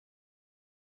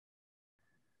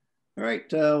All right,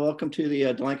 welcome to the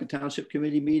Delanco Township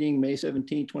Committee meeting, May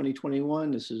 17,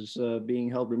 2021. This is being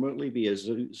held remotely via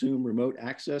Zoom remote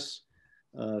access,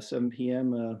 7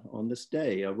 p.m. On this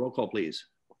day. Roll call, please.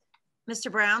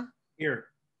 Mr. Brown? Here.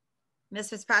 Ms.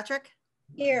 Fitzpatrick?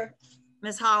 Here.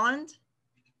 Ms. Holland?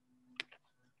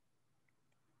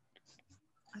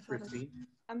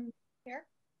 I'm here.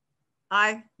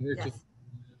 Aye. Here Yes. too.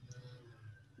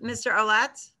 Mr.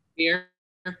 Olet? Here.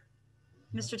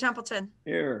 Mr. Templeton?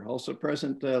 Here, also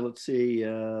present, let's see,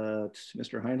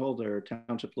 Mr. Heinhold, our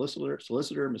Township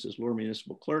Solicitor, Mrs. Lohr,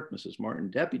 Municipal Clerk, Mrs.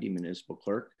 Martin, Deputy Municipal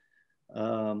Clerk.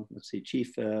 Let's see,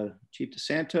 Chief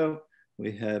DeSanto.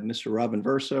 We have Mr. Robin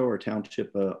Verso, our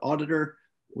Township Auditor.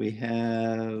 We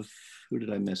have, who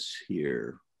did I miss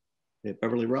here? We have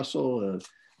Beverly Russell,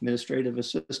 Administrative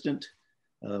Assistant.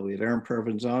 We have Aaron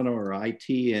Provenzano, our IT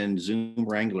and Zoom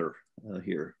Wrangler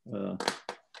here.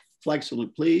 Flag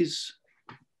salute, please.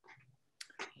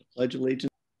 Pledge allegiance.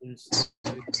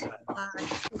 Of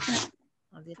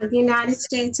the United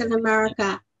States of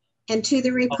America and to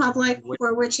the republic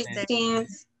for which it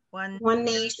stands, one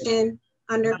nation,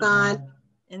 under God,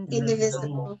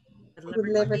 indivisible, with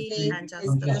liberty and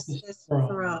justice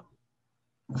for all.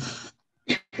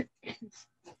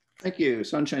 Thank you.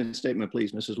 Sunshine statement,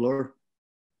 please, Mrs. Lohr.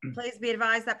 Please be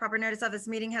advised that proper notice of this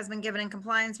meeting has been given in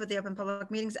compliance with the Open Public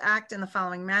Meetings Act in the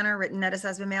following manner. Written notice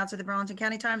has been mailed to the Burlington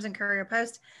County Times and Courier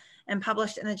Post and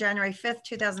published in the January 5th,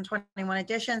 2021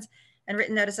 editions. And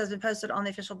written notice has been posted on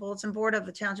the official bulletin board of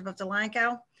the Township of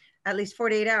Delanco at least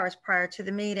 48 hours prior to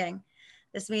the meeting.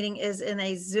 This meeting is in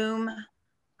a Zoom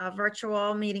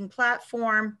virtual meeting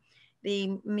platform.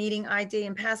 The meeting ID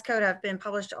and passcode have been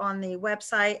published on the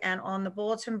website and on the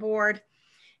bulletin board.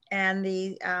 And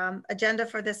the agenda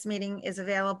for this meeting is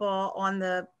available on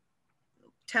the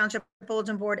Township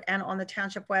Bulletin Board and on the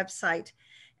Township website.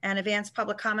 And advanced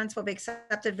public comments will be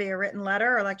accepted via written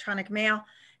letter or electronic mail.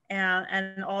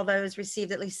 And all those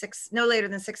received at least no later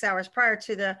than 6 hours prior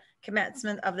to the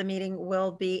commencement of the meeting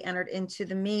will be entered into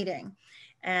the meeting.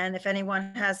 And if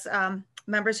anyone has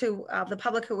members of the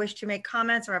public who wish to make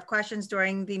comments or have questions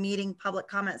during the meeting public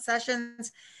comment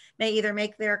sessions, may either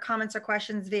make their comments or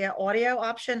questions via audio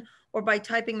option or by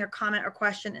typing their comment or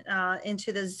question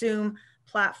into the Zoom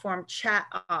platform chat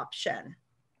option.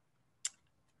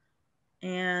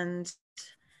 And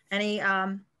any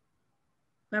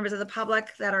members of the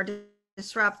public that are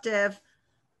disruptive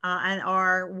and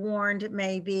are warned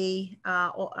may be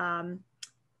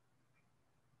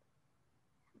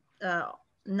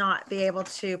not be able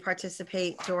to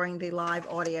participate during the live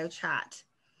audio chat.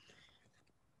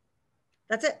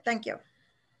 That's it. Thank you.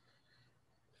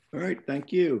 All right,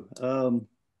 thank you.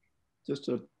 Just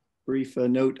a brief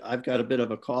note, I've got a bit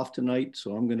of a cough tonight,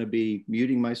 so I'm going to be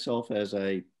muting myself as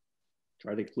I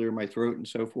try to clear my throat and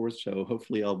so forth. So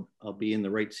hopefully I'll be in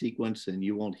the right sequence and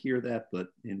you won't hear that, but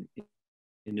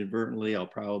inadvertently I'll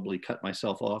probably cut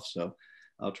myself off. So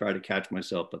I'll try to catch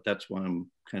myself, but that's why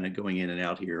I'm kind of going in and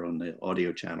out here on the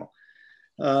audio channel.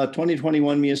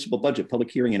 2021 municipal budget, public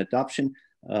hearing and adoption.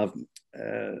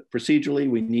 Procedurally,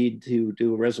 we need to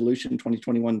do a resolution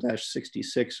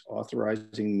 2021-66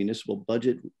 authorizing municipal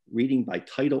budget reading by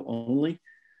title only.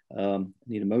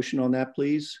 Need a motion on that,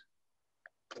 please.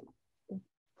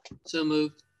 So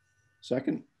moved.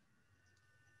 Second.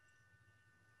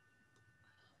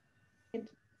 Do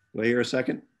I hear a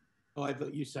second? Oh, I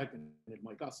thought you seconded it,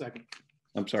 Mike. I'll second.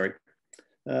 I'm sorry.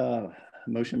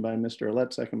 Motion by Mr.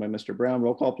 Olet, second by Mr. Brown.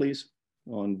 Roll call, please,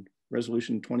 on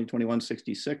resolution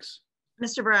 2021-66.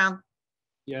 Mr. Brown.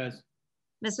 Yes.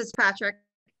 Ms. Fitzpatrick.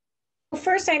 Well,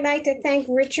 first, I'd like to thank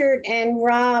Richard and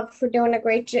Rob for doing a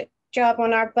great job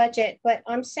on our budget, but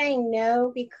I'm saying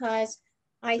no because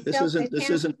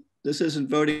This isn't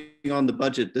voting on the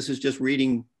budget. This is just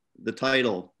reading the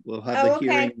title. We'll have the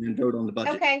hearing and vote on the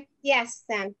budget. Okay, yes,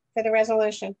 then for the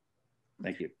resolution.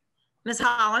 Thank you. Ms.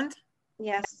 Holland.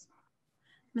 Yes.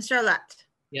 Mr. Olet.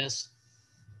 Yes.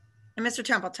 And Mr.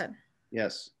 Templeton.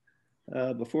 Yes.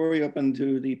 Before we open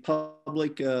to the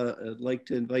public, I'd like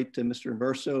to invite Mr.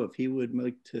 Verso if he would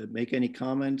like to make any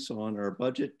comments on our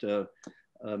budget.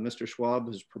 Mr. Schwab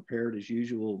has prepared, as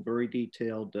usual, very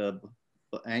detailed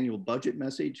annual budget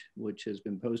message, which has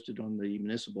been posted on the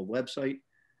municipal website.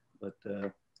 But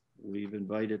we've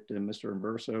invited Mr.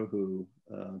 Verso, who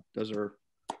does our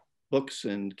books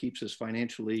and keeps us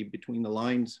financially between the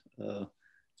lines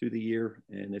through the year.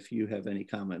 And if you have any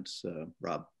comments,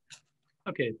 Rob.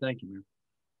 Okay, thank you,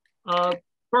 Mayor.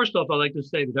 First off, I'd like to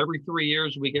say that every 3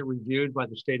 years we get reviewed by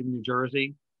the state of New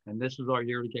Jersey, and this is our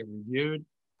year to get reviewed.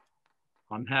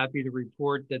 I'm happy to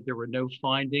report that there were no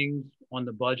findings on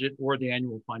the budget or the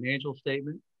annual financial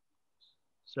statement.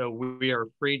 So we are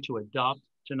free to adopt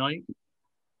tonight.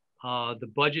 The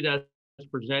budget as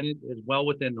presented is well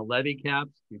within the levy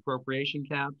caps, the appropriation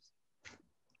caps.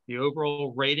 The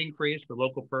overall rate increase for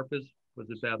local purpose was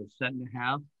about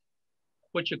 $0.015,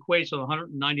 which equates on a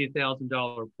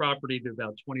 $190,000 property to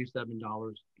about $27 a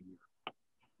year.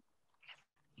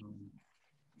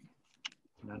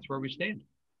 And that's where we stand.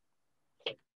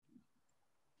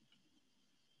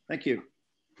 Thank you.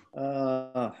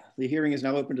 The hearing is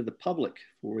now open to the public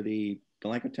for the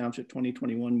Delanco Township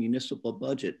 2021 municipal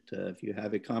budget. If you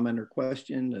have a comment or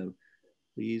question,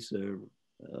 please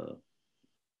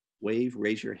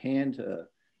raise your hand,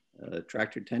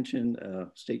 attract your attention,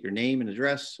 state your name and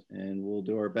address, and we'll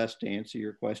do our best to answer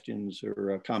your questions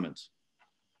or comments.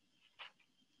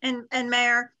 And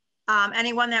Mayor,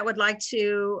 anyone that would like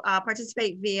to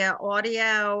participate via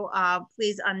audio,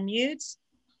 please unmute.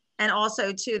 And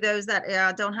also to those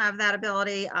that don't have that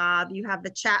ability, you have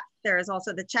the chat. There is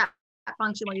also the chat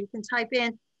function where you can type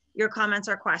in your comments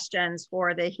or questions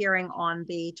for the hearing on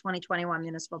the 2021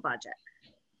 municipal budget.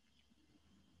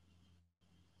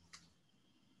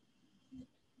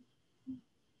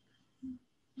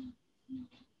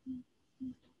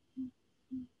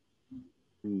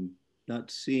 Not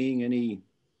seeing any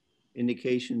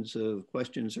indications of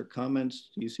questions or comments.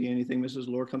 Do you see anything, Mrs.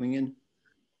 Lohr, coming in?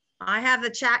 I have the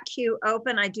chat queue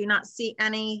open. I do not see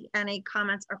any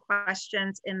comments or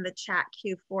questions in the chat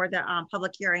queue for the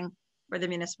public hearing for the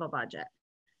municipal budget.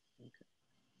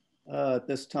 Okay. At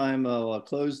this time, I'll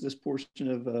close this portion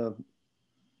of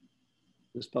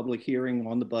this public hearing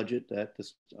on the budget.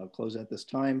 I'll close at this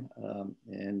time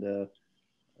and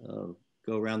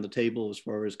go around the table as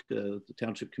far as the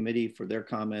Township Committee for their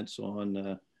comments on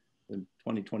the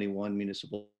 2021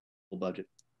 municipal budget.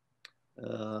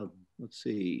 Let's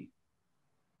see.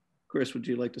 Chris, would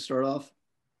you like to start off?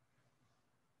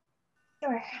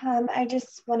 Sure. I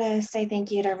just want to say thank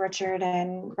you to Richard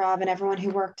and Rob and everyone who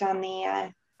worked on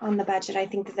the budget. I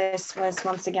think this was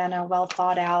once again a well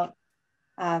thought out,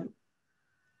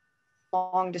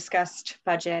 long discussed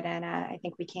budget, and I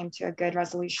think we came to a good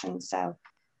resolution. So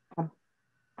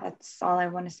that's all I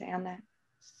want to say on that.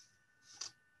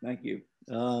 Thank you.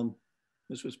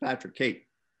 Ms. Fitzpatrick, Kate.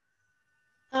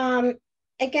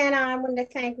 Again, I want to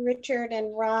thank Richard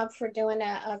and Rob for doing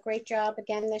a great job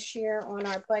again this year on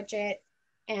our budget.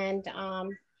 And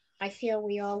I feel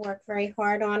we all worked very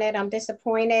hard on it. I'm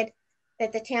disappointed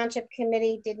that the Township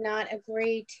Committee did not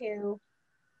agree to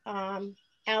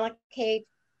allocate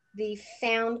the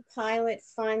found pilot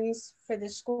funds for the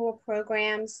school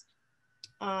programs.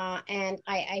 And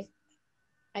I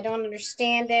don't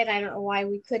understand it. I don't know why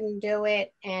we couldn't do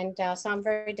it. And so I'm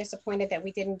very disappointed that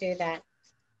we didn't do that.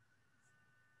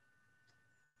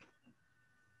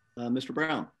 Mr.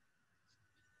 Brown.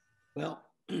 Well,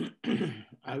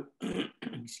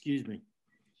 excuse me.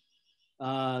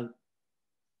 You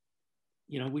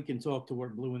know, we can talk till we're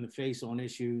blue in the face on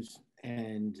issues,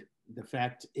 and the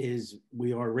fact is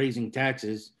we are raising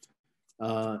taxes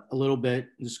a little bit.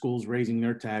 The school's raising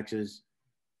their taxes.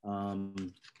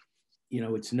 You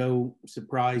know, it's no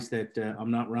surprise that I'm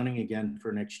not running again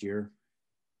for next year.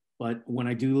 But when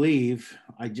I do leave,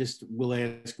 I just will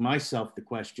ask myself the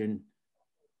question,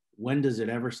 when does it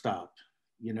ever stop?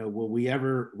 You know, will we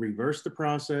ever reverse the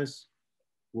process?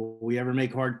 Will we ever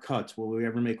make hard cuts? Will we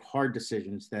ever make hard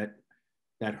decisions that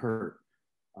hurt?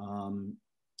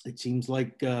 It seems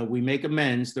like we make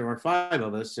amends. There are 5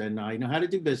 of us, and I know how to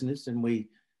do business, and we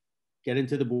get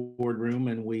into the boardroom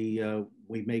and we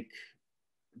make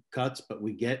cuts, but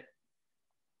we get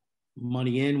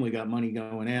money in, we got money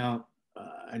going out.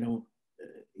 I don't,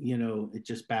 you know, it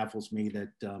just baffles me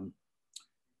that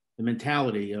the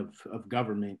mentality of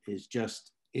government is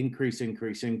just increase,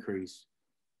 increase, increase.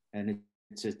 And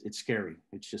it's scary.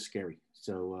 It's just scary.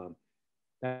 So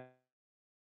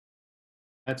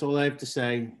that's all I have to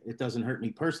say. It doesn't hurt me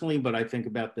personally, but I think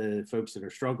about the folks that are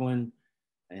struggling.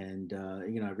 And,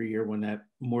 you know, every year when that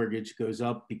mortgage goes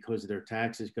up because of their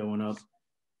taxes going up,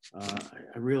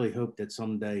 I really hope that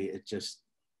someday it just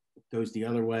goes the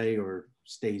other way or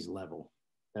stays level.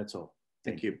 That's all.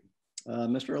 Thank you.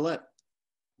 Mr. Ouellette.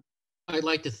 I'd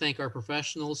like to thank our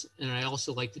professionals, and I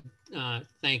also like to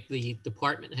thank the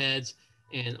department heads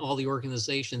and all the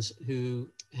organizations who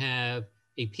have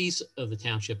a piece of the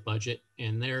township budget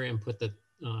and their input that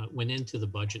went into the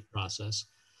budget process.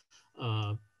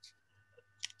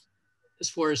 As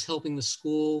far as helping the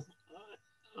school,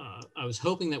 I was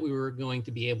hoping that we were going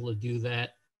to be able to do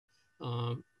that.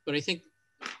 But I think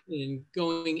in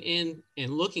going in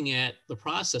and looking at the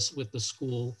process with the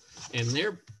school and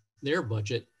their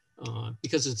budget,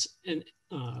 because it's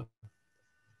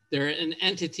they're an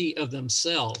entity of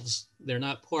themselves. they're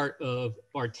not part of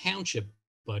our township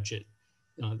budget.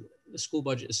 The school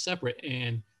budget is separate,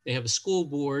 and they have a school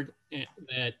board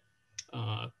that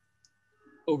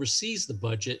oversees the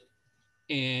budget,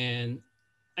 and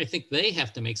I think they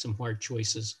have to make some hard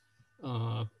choices.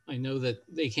 I know that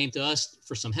they came to us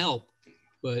for some help,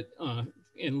 but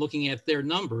in looking at their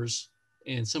numbers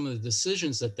and some of the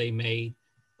decisions that they made,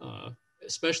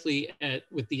 especially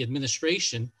with the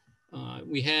administration,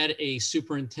 we had a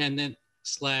superintendent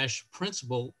 /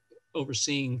 principal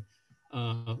overseeing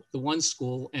the one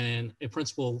school and a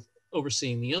principal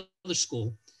overseeing the other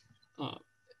school.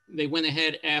 They went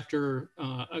ahead after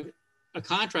a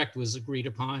contract was agreed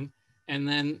upon, and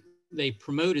then they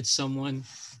promoted someone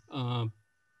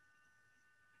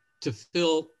to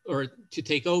fill or to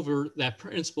take over that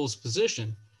principal's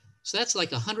position. So that's like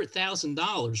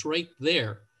 $100,000 right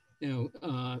there. You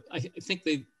know, I think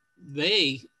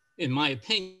they, in my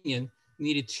opinion,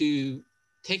 needed to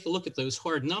take a look at those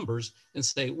hard numbers and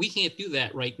say, we can't do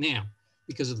that right now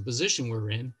because of the position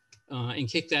we're in, and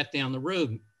kick that down the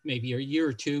road, maybe a year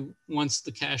or two once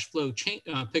the cash flow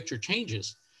picture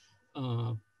changes.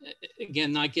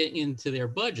 Again, not getting into their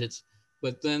budgets,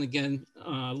 but then again,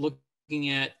 looking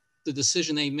at the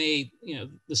decision they made. You know,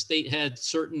 the state had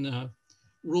certain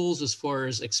rules as far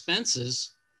as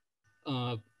expenses,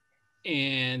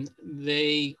 and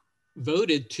they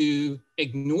voted to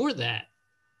ignore that.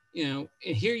 You know,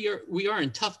 and here we are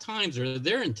in tough times, or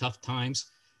they're in tough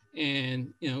times,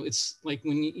 and you know, it's like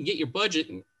when you get your budget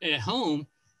at home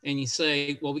and you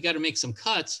say, well, we got to make some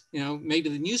cuts. You know, maybe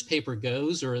the newspaper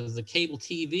goes, or the cable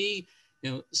TV.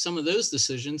 You know, some of those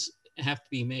decisions have to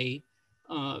be made.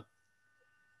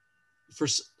 For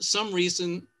some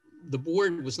reason, the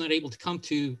board was not able to come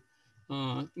to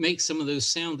make some of those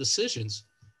sound decisions.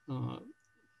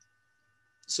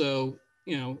 So,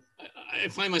 you know, I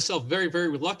find myself very, very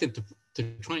reluctant to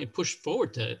try and push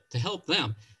forward to help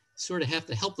them. Sort of have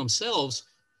to help themselves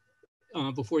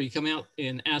before you come out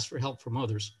and ask for help from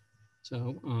others.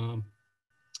 So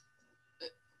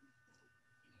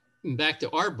back to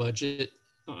our budget,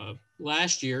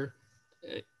 last year,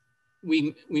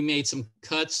 we made some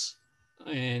cuts,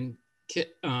 and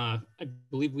I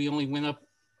believe we only went up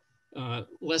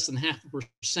less than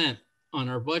 0.5% on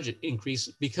our budget increase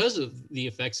because of the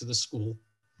effects of the school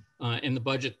and the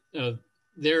budget.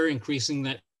 They're increasing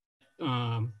that,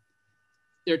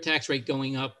 their tax rate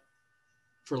going up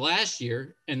for last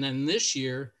year. And then this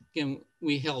year, again,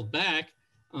 we held back.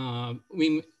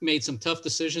 We made some tough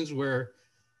decisions where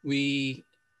we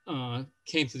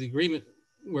came to the agreement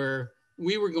where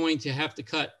we were going to have to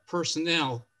cut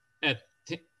personnel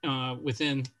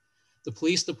within the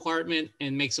police department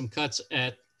and make some cuts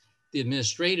at the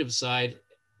administrative side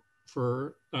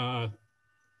for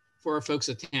our folks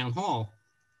at town hall.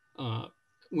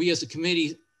 We as a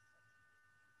committee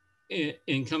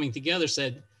in coming together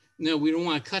said, no, we don't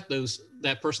want to cut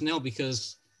that personnel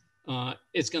because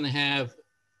it's going to have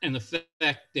an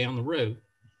effect down the road.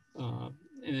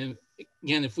 And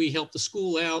again, if we help the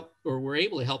school out, or we're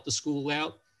able to help the school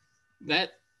out,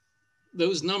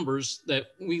 those numbers that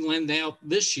we lend out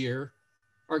this year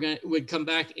would come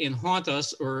back and haunt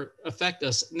us or affect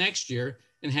us next year,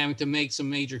 and having to make some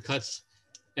major cuts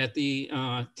at the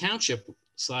township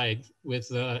side with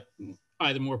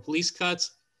either more police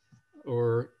cuts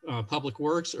or public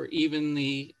works, or even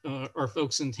our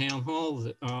folks in town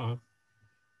hall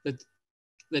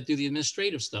that do the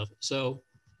administrative stuff. So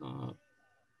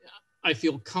I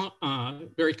feel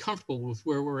very comfortable with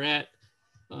where we're at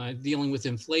dealing with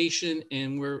inflation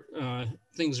and where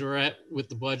things are at with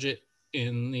the budget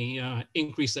and the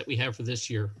increase that we have for this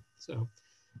year. So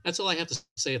that's all I have to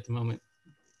say at the moment.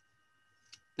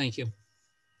 Thank you.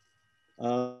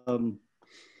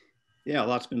 Yeah, a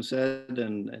lot's been said,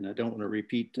 and I don't want to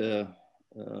repeat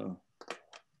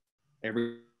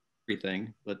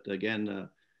everything, but again,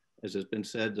 as has been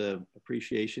said,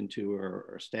 appreciation to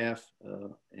our staff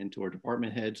and to our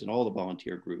department heads and all the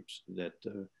volunteer groups that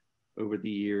over the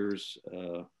years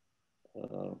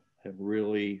have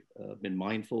really been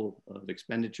mindful of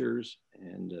expenditures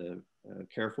and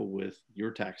careful with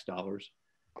your tax dollars.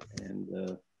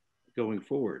 And going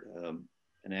forward,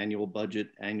 an annual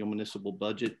municipal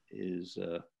budget is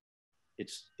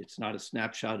it's not a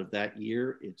snapshot of that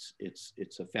year.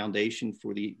 It's a foundation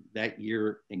for that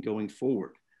year and going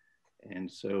forward.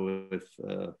 And so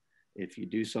if you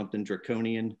do something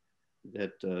draconian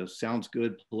that sounds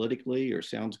good politically, or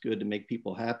sounds good to make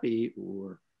people happy,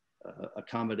 or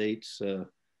accommodates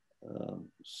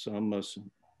some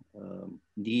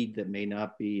need that may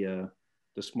not be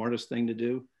the smartest thing to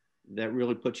do, that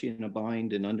really puts you in a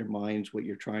bind and undermines what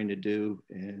you're trying to do,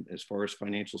 and as far as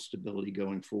financial stability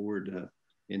going forward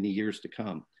in the years to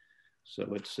come.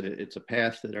 So it's a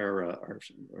path that our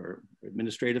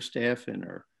administrative staff and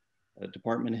our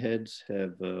department heads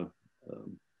have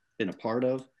been a part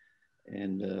of,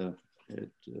 and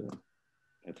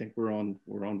I think we're on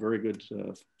very good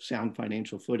sound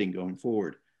financial footing going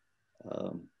forward.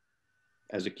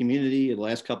 As a community, the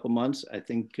last couple of months, I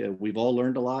think we've all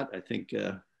learned a lot. I think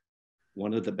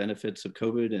one of the benefits of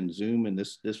COVID and Zoom and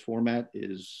this format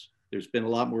is there's been a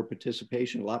lot more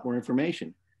participation, a lot more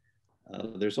information.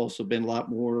 There's also been a lot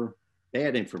more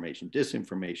bad information,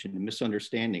 disinformation, and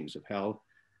misunderstandings of how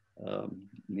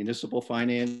municipal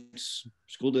finance,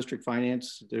 school district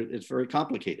finance, it's very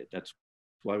complicated. That's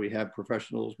why we have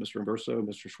professionals, Mr. Inverso,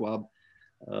 Mr. Schwab,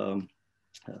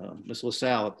 Ms.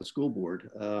 LaSalle at the school board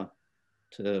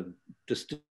to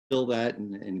distill that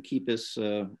and keep us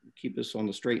on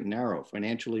the straight and narrow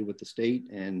financially with the state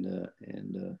and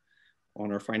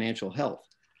on our financial health.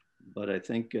 But I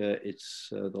think it's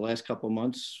the last couple of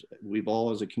months, we've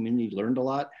all as a community learned a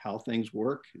lot, how things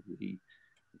work.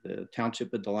 The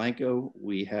Township of Delanco,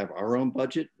 we have our own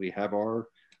budget. We have our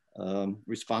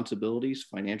responsibilities,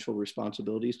 financial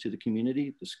responsibilities to the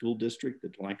community. The school district, the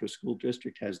Delanco School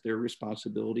District, has their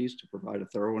responsibilities to provide a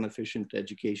thorough and efficient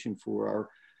education for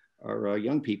our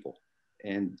young people.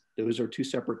 And those are two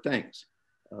separate things.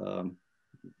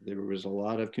 There was a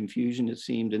lot of confusion, it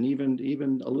seemed, and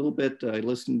even a little bit, I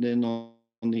listened in on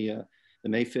the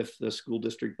May 5th school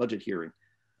district budget hearing.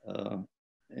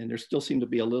 And there still seemed to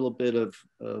be a little bit of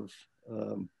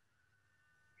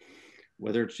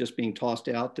whether it's just being tossed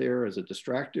out there as a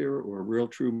distractor or a real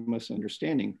true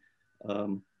misunderstanding.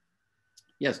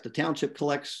 Yes, the township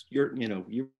collects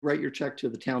you write your check to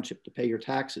the township to pay your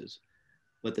taxes,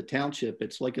 but the township,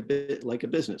 it's like a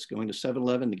business, going to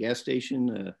 7-Eleven, the gas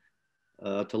station,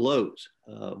 to Lowe's.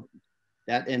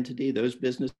 That entity, those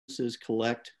businesses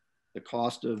collect the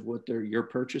cost of what you're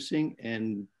purchasing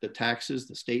and the taxes,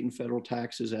 the state and federal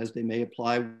taxes as they may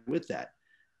apply with that.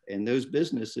 And those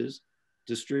businesses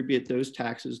distribute those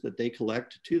taxes that they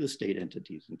collect to the state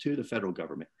entities and to the federal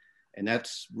government. And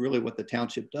that's really what the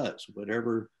township does.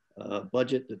 Whatever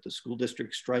budget that the school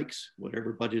district strikes,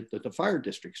 whatever budget that the fire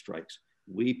district strikes,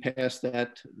 we pass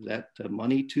that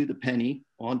money to the penny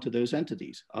onto those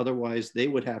entities. Otherwise, they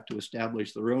would have to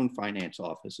establish their own finance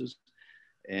offices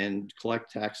and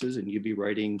collect taxes, and you'd be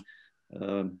writing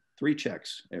 3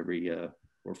 checks every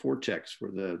or 4 checks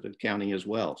for the county as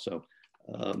well. So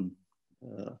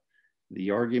the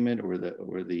argument or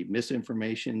the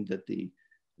misinformation that the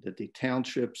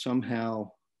township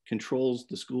somehow controls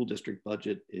the school district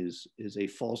budget is a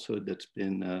falsehood that's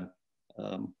been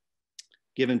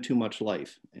given too much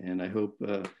life. And I hope,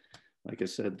 like I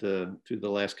said, through the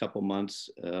last couple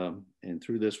months and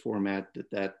through this format,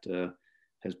 that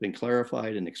has been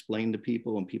clarified and explained to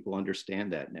people, and people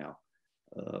understand that now.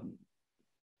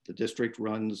 The district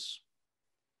runs,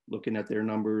 looking at their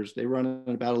numbers, they run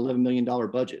about $11 million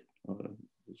budget,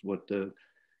 is what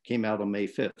came out on May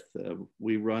 5th.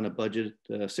 We run a budget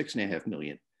 $6.5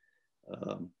 million.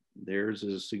 Theirs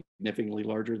is significantly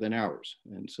larger than ours.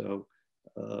 And so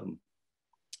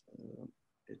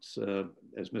it's,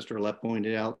 as Mr. Alep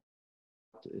pointed out,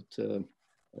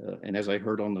 and as I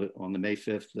heard on the May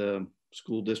 5th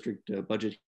school district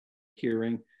budget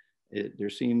hearing, there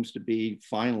seems to be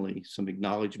finally some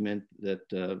acknowledgement that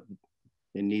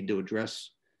they need to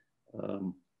address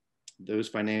those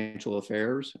financial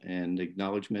affairs, and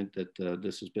acknowledgement that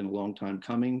this has been a long time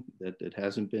coming, that it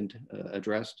hasn't been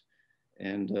addressed.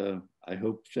 And I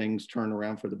hope things turn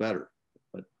around for the better.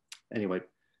 But anyway,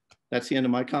 that's the end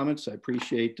of my comments. I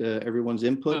appreciate everyone's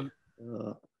input.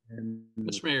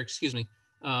 Mr. Mayor, excuse me.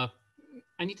 I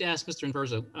need to ask Mr.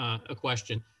 Inverso a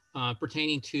question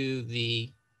pertaining to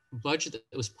the budget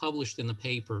that was published in the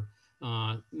paper.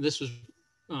 This was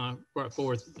brought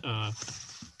forth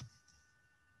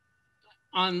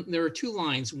there are 2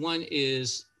 lines. One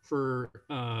is for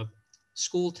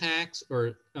school tax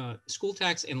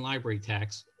and library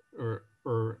tax or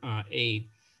aid,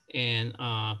 and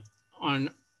on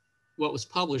what was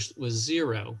published was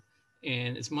 0.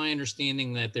 And it's my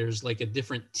understanding that there's like a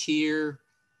different tier,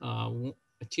 a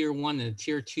tier 1 and a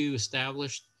tier 2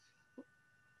 established.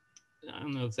 I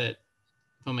don't know if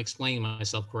I'm explaining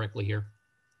myself correctly here.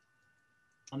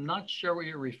 I'm not sure what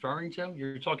you're referring to.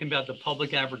 You're talking about the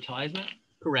public advertisement?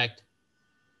 Correct.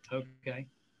 Okay.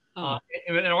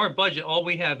 In our budget, all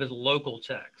we have is local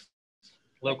tax,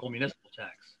 local municipal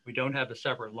tax. We don't have a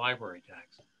separate library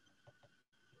tax.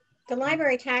 The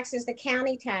library tax is the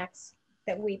county tax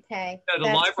that we pay. No,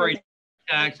 the library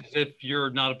tax is if you're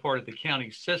not a part of the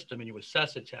county system and you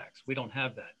assess a tax. We don't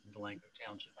have that in Delanco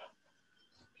Township.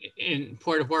 In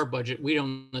part of our budget, we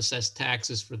don't assess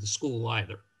taxes for the school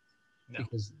either. No.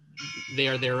 Because they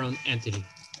are their own entity.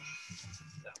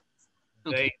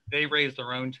 No. Okay. They raise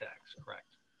their own tax, correct.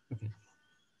 Okay.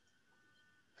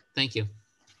 Thank you.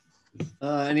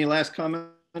 Any last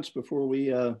comments before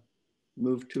we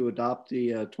move to adopt the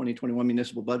 2021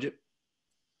 municipal budget?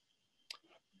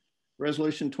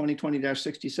 Resolution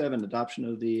 2020-67, adoption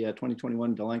of the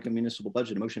 2021 Delanco municipal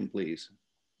budget. Motion, please.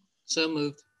 So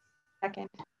moved. Second.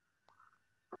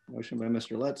 Motion by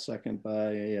Mr. Letts, second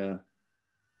by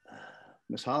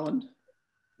Ms. Holland.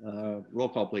 Roll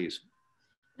call, please.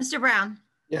 Mr. Brown,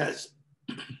 Yes.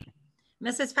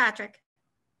 Mrs. Patrick,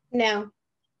 No.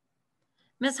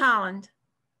 Ms. Holland,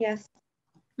 Yes.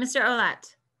 Mr.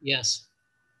 Olet, Yes.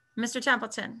 Mr.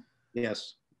 Templeton.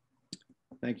 Yes.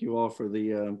 Thank you all for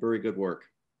the very good work.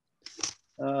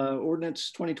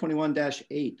 Ordinance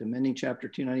 2021-8, amending Chapter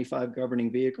 295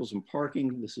 governing vehicles and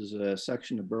parking. This is a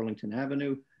section of Burlington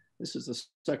Avenue. This is the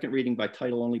second reading by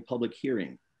title only, public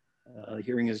hearing.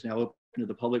 Hearing is now open to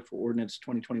the public for ordinance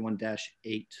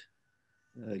 2021-8.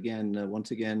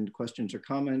 Once again, questions or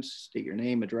comments, state your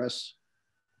name, address.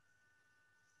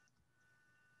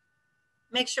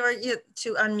 Make sure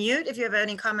to unmute if you have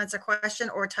any comments or question,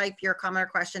 or type your comment or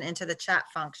question into the chat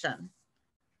function.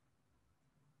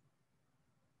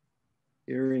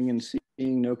 Hearing and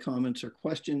seeing no comments or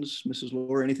questions. Mrs.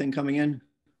 Lohr, anything coming in?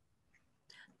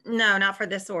 No, not for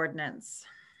this ordinance.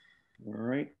 All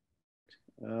right.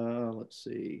 Let's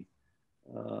see.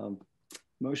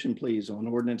 Motion, please, on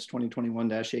ordinance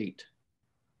 2021-8.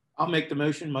 I'll make the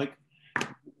motion, Mike.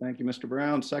 Thank you, Mr.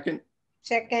 Brown. Second.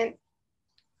 Second.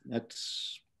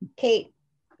 That's Kate.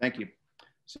 Thank you.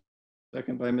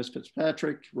 Second by Ms.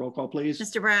 Fitzpatrick. Roll call, please.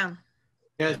 Mr. Brown,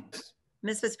 Yes.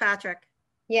 Ms. Fitzpatrick,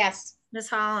 Yes. Ms.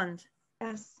 Holland,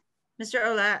 Yes. Mr.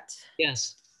 Olet,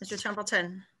 Yes. Mr.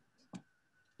 Templeton.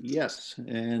 Yes,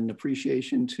 and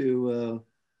appreciation to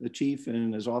the chief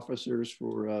and his officers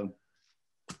for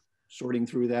sorting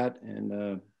through that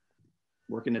and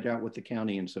working it out with the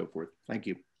county and so forth. Thank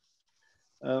you.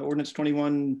 Ordinance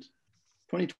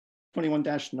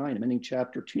 2021-9, amending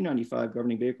Chapter 295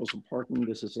 governing vehicles and parking.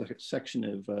 This is a section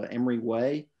of Emery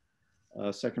Way.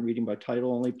 Second reading by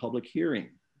title only, public hearing.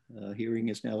 Hearing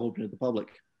is now open to the public.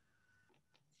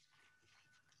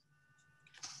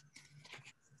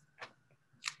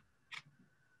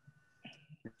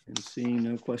 And seeing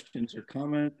no questions or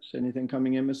comments. Anything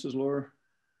coming in, Mrs. Lohr?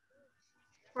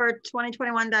 For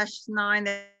 2021-9,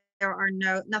 there are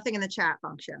nothing in the chat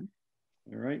function.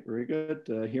 All right, very good.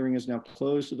 Hearing is now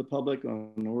closed to the public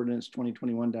on ordinance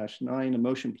 2021-9. A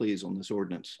motion, please, on this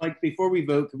ordinance. Mike, before we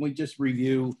vote, can we just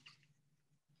review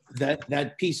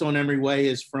that piece on Emery Way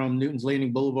is from Newton's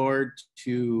Landing Boulevard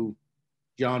to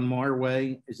John Marr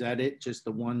Way? Is that it? Just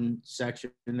the one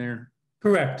section in there?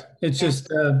 Correct. It's just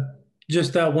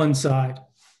that one side.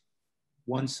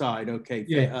 One side, okay.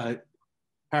 Yeah.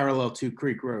 Parallel to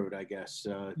Creek Road, I guess,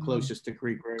 closest to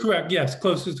Creek Road. Correct. Yes,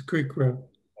 closest to Creek Road.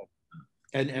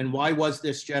 And why was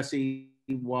this, Jesse?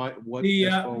 What when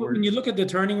you look at the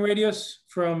turning radius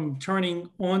from turning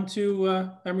onto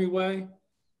Emery Way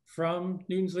from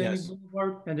Newton's Landing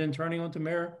Boulevard and then turning onto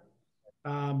Mare,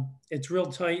 it's real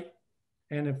tight.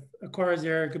 And if a car is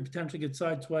there, it could potentially get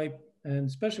sideswiped. And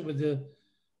especially with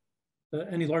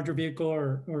any larger vehicle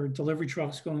or delivery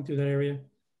trucks going through that area,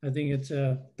 I think it's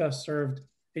best served.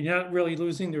 And you're not really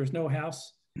losing. There's no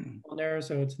house on there,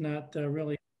 so it's not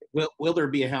really. Will there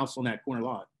be a house on that corner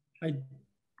lot?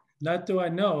 Not do I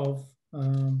know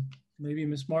of. Maybe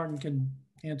Ms. Martin can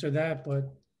answer that,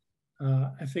 but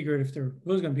I figured if there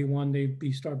was going to be one, they'd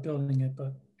start building it.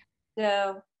 But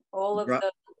no, all of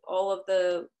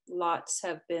the lots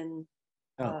have been.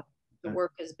 The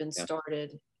work has been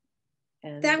started.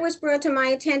 And that was brought to my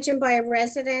attention by a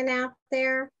resident out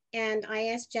there, and I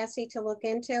asked Jesse to look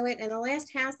into it. And the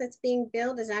last house that's being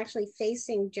built is actually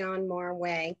facing John Marr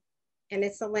Way, and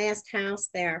it's the last house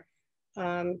there.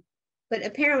 But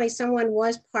apparently someone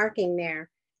was parking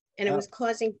there, and it was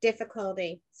causing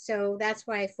difficulty. So that's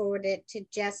why I forwarded it to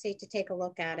Jesse to take a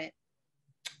look at it.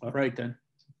 All right, then.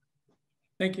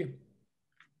 Thank you.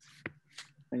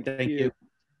 Thank you.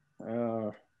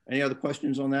 Any other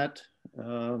questions on that?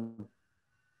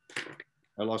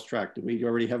 I lost track. Did we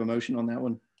already have a motion on that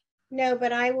one? No,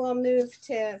 but I will move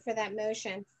for that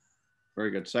motion.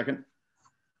 Very good. Second?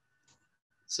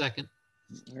 Second.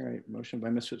 All right. Motion by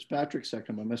Ms. Fitzpatrick,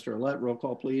 second by Mr. Olet. Roll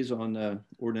call, please, on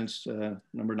ordinance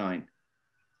number 9.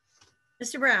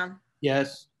 Mr. Brown?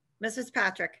 Yes. Ms.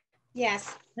 Fitzpatrick?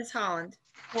 Yes. Ms. Holland?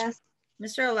 Yes.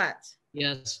 Mr. Olet?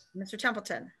 Yes. Mr.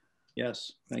 Templeton.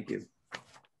 Yes, thank you.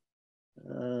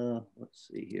 Let's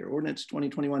see here. Ordinance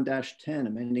 2021-10,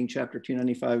 amending Chapter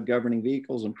 295 governing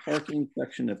vehicles and parking,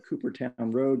 section of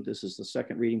Coopertown Road. This is the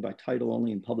second reading by title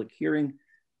only in public hearing.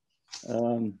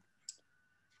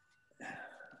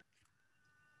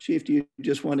 Chief, do you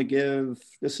just want to give,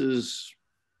 this is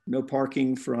no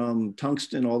parking from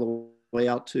Tungsten all the way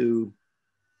out to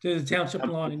the township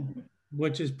line,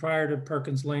 which is prior to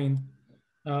Perkins Lane.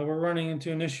 We're running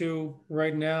into an issue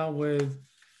right now with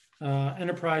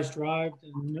Enterprise Drive,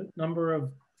 the number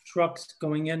of trucks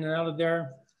going in and out of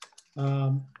there.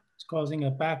 It's causing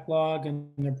a backlog, and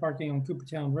they're parking on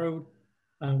Coopertown Road,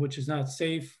 which is not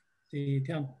safe. The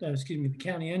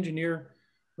county engineer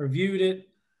reviewed it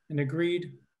and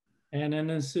agreed. And then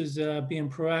this is being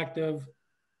proactive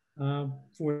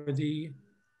for the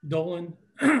Dolan,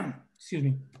 excuse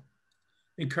me,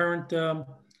 the current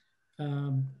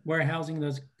warehousing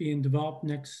that's being developed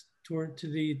next door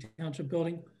to the township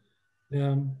building,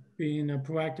 being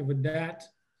proactive with that,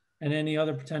 and any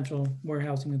other potential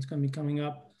warehousing that's going to be coming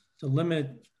up to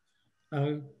limit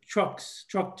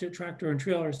tractor and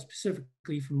trailers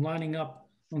specifically from lining up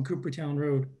on Coopertown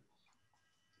Road,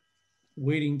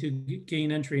 waiting to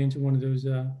gain entry into one of those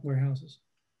warehouses.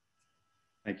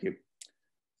 Thank you.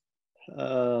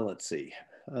 Let's see.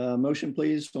 Motion,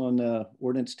 please, on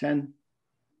ordinance 10.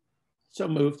 So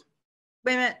moved.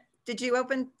 Wait a minute. Did you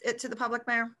open it to the public,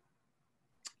 Mayor?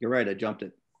 You're right. I jumped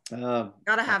it.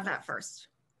 Gotta have that first.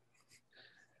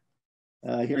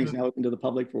 Hearing's now open to the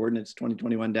public for ordinance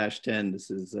 2021-10. This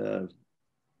is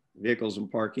vehicles and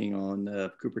parking on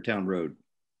Coopertown Road.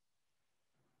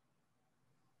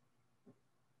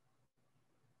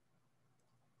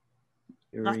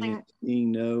 Nothing.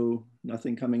 Seeing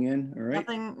nothing coming in. All right.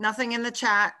 Nothing in the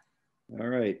chat. All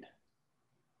right.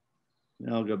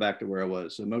 Now I'll go back to where I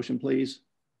was. So motion, please.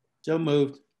 So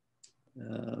moved.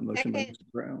 Motion by Mr.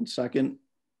 Brown. Second.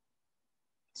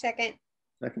 Second.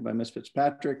 Second by Ms.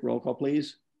 Fitzpatrick. Roll call,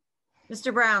 please.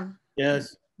 Mr. Brown.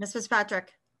 Yes. Ms.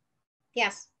 Fitzpatrick.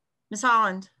 Yes. Ms.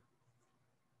 Holland.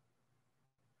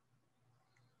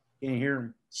 Can't hear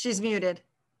him. She's muted.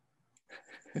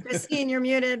 Christine, you're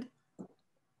muted.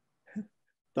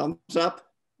 Thumbs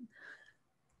up.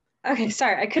 Okay,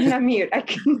 sorry, I couldn't unmute.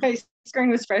 My screen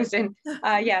was frozen.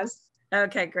 Yes.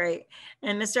 Okay, great.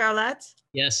 And Mr. Olet?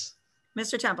 Yes.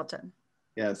 Mr. Templeton?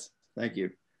 Yes, thank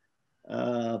you.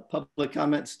 Public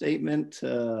comment statement.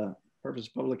 Purpose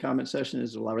of public comment session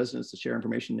is to allow residents to share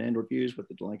information and or views with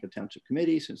the Delanco Township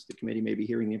Committee. Since the committee may be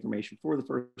hearing the information for the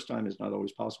first time, it's not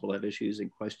always possible to have issues and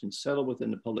questions settled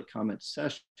within the public comment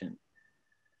session.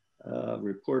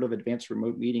 Report of advanced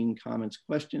remote meeting comments,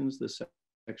 questions. This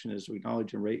section is to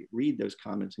acknowledge and read those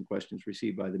comments and questions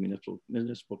received by the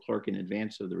municipal clerk in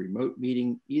advance of the remote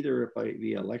meeting, either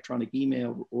via electronic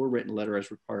email or written letter as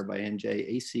required by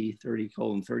NJAC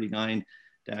 30:39-1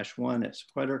 at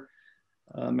Sequitur.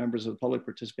 Members of the public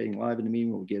participating live in the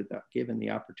meeting will get given the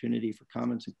opportunity for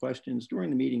comments and questions during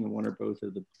the meeting in one or both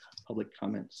of the public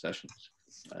comment sessions.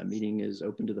 Meeting is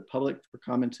open to the public for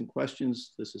comments and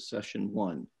questions. This is session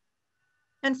 1.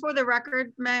 And for the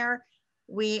record, Mayor,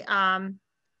 we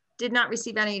did not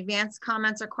receive any advanced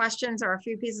comments or questions. There are a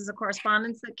few pieces of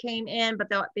correspondence that came in, but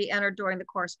they'll be entered during the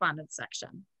correspondence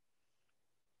section.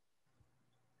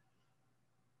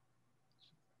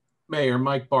 Mayor,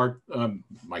 Matt Bartlett,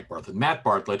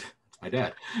 my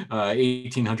dad,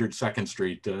 1800 2nd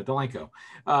Street, Delanco.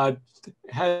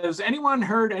 Has anyone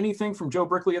heard anything from Joe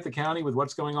Brickley at the county with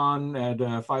what's going on at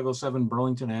 507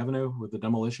 Burlington Avenue with the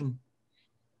demolition?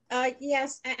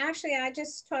 Yes, actually, I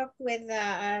just talked with,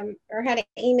 or had an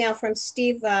email from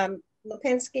Steve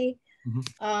Lipinski.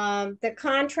 Mm-hmm. The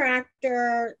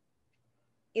contractor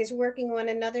is working on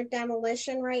another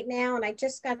demolition right now, and I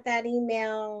just got that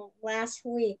email last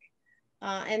week.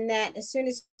 And that as soon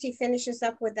as he finishes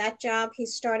up with that job,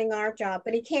 he's starting our job,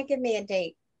 but he can't give me a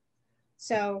date.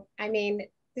 So, I mean,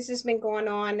 this has been going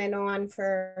on and on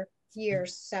for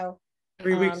years. So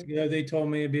 3 weeks ago, they told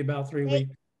me it'd be about 3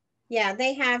 weeks. Yeah,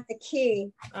 they have the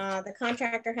key. The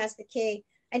contractor has the key.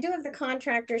 I do have the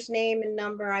contractor's name and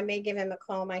number. I may give him a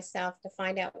call myself to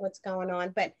find out what's going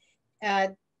on. But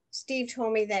Steve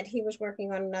told me that he was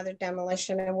working on another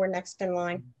demolition and we're next in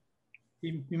line.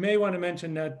 You may want to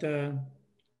mention that in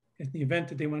the event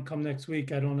that they want to come next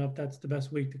week, I don't know if that's the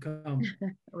best week to come.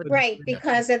 Right,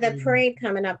 because of the parade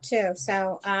coming up too.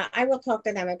 So I will talk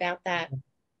to them about that.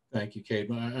 Thank you, Kate.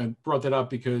 I brought that up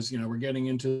because, you know, we're getting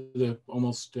into the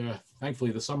almost,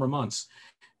 thankfully, the summer months,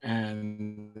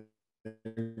 and they're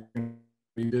going to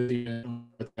be busy at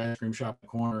the ice cream shop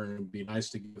corner, and it'd be nice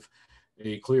to give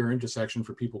a clear intersection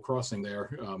for people crossing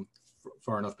there.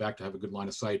 far enough back to have a good line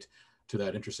of sight to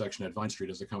that intersection at Vine Street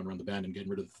as they're coming around the bend, and getting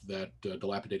rid of that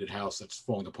dilapidated house that's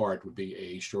falling apart would be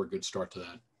a sure good start to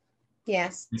that.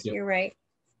 Yes, you're right.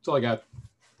 That's all I got.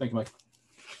 Thank you, Mike.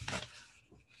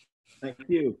 Thank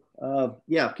you.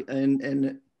 Yeah,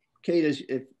 and Kate,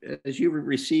 as you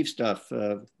receive stuff,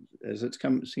 as it's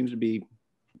seems to be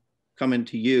coming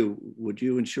to you, would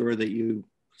you ensure that you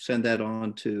send that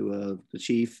on to the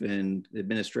chief and the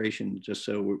administration, just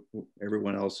so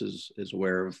everyone else is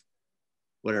aware of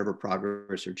whatever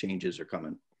progress or changes are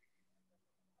coming?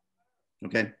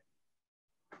 Okay.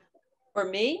 For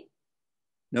me?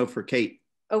 No, for Kate.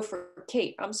 Oh, for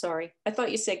Kate. I'm sorry. I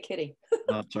thought you said Kitty.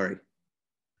 Oh, sorry.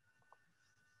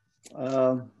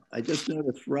 I just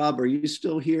noticed, Rob, are you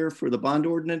still here for the bond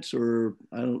ordinance, or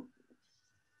I don't?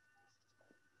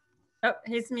 Oh,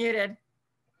 he's muted.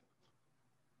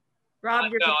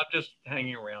 Rob, No, I'm just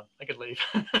hanging around. I could leave.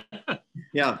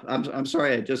 Yeah, I'm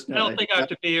sorry. I don't think I have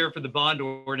to be here for the bond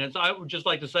ordinance. I would just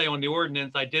like to say on the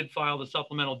ordinance, I did file the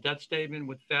supplemental debt statement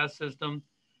with Fast System.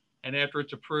 And after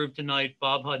it's approved tonight,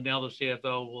 Bob Hudnell, the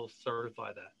CFO, will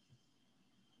certify that.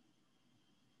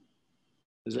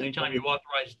 Anytime you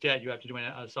authorize debt, you have to do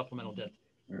a supplemental debt.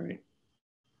 All right.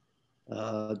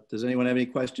 Does anyone have any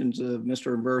questions of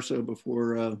Mr. Inverso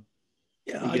before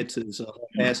he gets his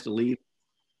pass to leave?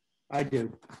 I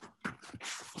do.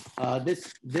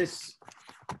 This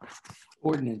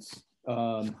ordinance,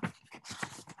 I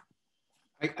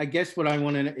guess what I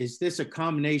want to know, is this a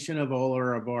combination of all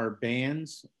of our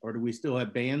bans, or do we still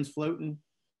have bans floating?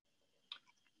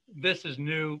 This is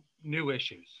new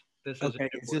issues. This is okay.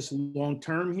 Is this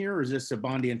long-term here, or is this a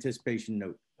bond anticipation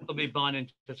note? It'll be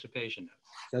bond anticipation note.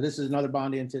 So this is another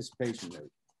bond anticipation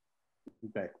note.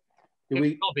 Okay. It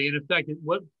will be. In effect,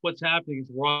 what's happening is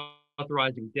we're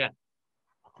authorizing debt.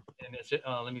 And it's,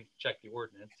 let me check the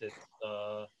ordinance. It's,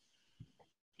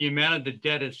 the amount of the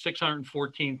debt is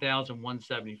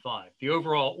 $614,175. The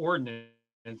overall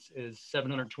ordinance is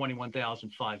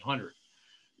 $721,500.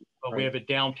 But we have a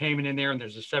down payment in there, and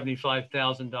there's a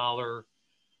 $75,000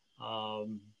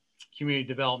 community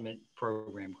development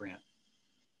program grant.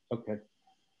 Okay.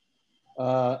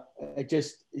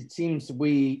 It seems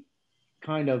we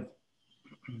kind of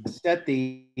set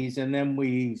these and then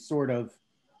we sort of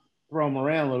throw them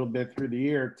around a little bit through the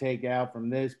year, take out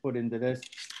from this, put into this.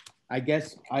 I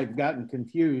guess I've gotten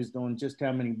confused on just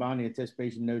how many bond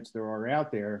anticipation notes there are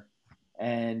out there.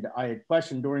 And I had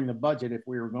questioned during the budget if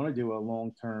we were going to do a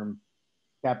long-term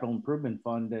capital improvement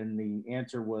fund, and the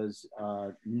answer was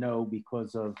no,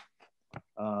 because of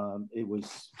it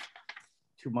was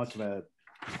too much of a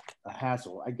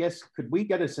hassle. I guess, could we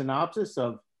get a synopsis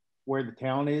of where the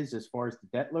town is as far as the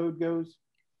debt load goes?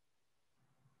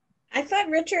 I thought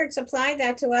Richard supplied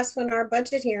that to us in our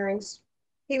budget hearings.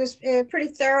 He was pretty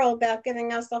thorough about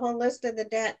giving us the whole list of the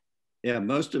debt. Yeah,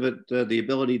 most of it, the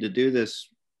ability to do this,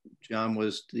 John,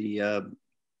 was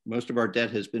most of our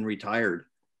debt has been retired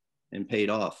and paid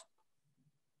off.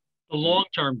 The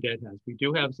long-term debt has. We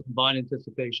do have some bond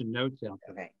anticipation notes out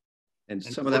there. Okay. And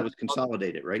some of that was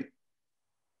consolidated, right?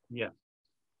 Yeah.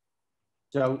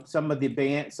 So some of the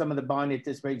bond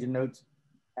anticipation notes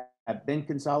have been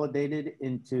consolidated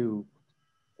into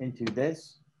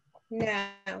this? No.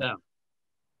 No.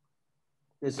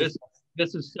 This is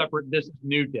separate. This is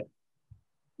new debt.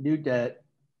 New debt.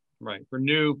 Right, for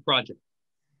new projects.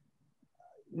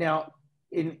 Now,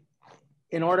 in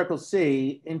Article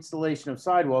C, installation of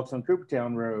sidewalks on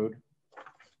Coopertown Road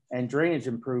and drainage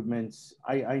improvements,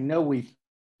 I know we've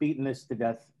beaten this to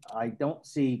death. I don't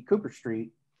see Cooper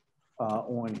Street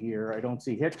on here. I don't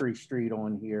see Hickory Street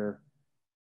on here.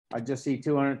 I just see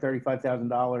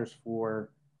 $235,000 for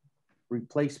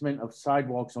replacement of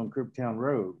sidewalks on Coopertown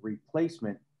Road.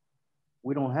 Replacement.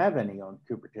 We don't have any on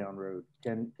Coopertown Road.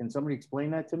 Can somebody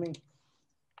explain that to me?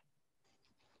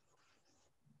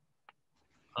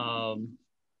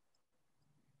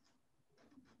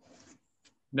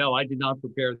 No, I did not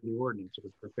prepare the ordinance. It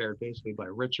was prepared basically by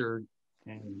Richard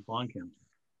and Bond Council.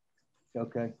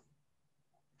 Okay.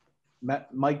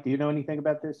 Mike, do you know anything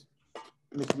about this,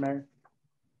 Mr. Mayor?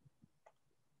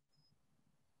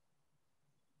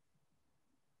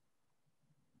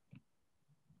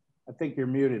 I think you're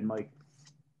muted, Mike.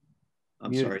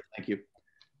 I'm sorry, thank you.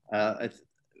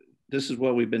 This is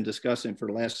what we've been discussing for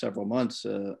the last several months,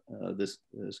 this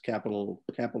capital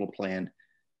plan.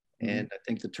 And I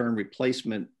think the term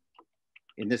replacement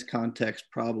in this context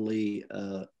probably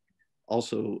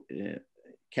also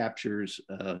captures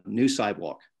new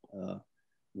sidewalk,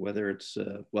 whether it's,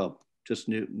 well, just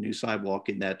new sidewalk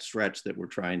in that stretch that we're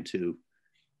trying to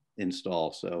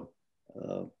install. So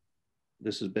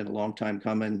this has been a long time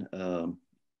coming.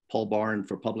 pole barn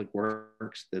for public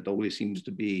works that always seems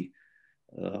to be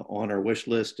on our wish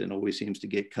list and always seems to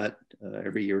get cut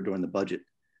every year during the budget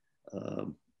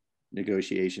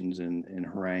negotiations and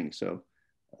harangue. So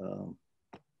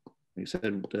like I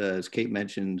said, as Kate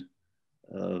mentioned,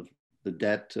 the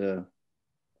debt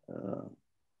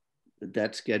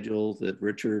schedule that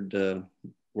Richard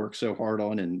worked so hard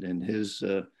on and his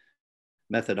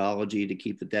methodology to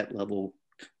keep the debt level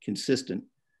consistent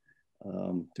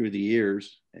through the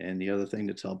years. And the other thing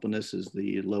that's helping us is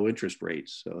the low interest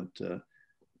rates. So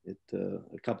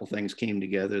a couple things came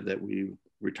together that we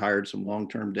retired some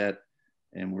long-term debt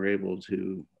and we're able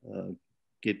to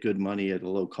get good money at a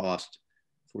low cost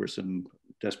for some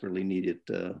desperately needed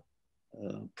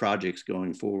projects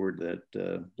going forward that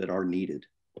are needed.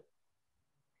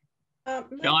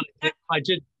 John,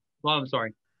 I'm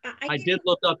sorry. I did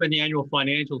look up in the annual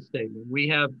financial statement. We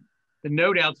have the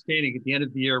note outstanding at the end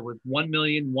of the year was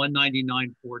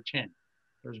 $1,199,410.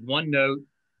 There's one note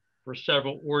for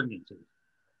several ordinances.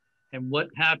 And what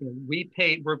happened?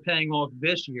 We're paying off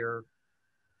this year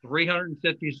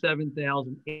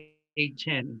 $357,810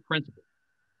 in principal.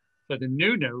 So the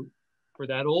new note for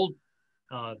that old,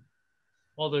 all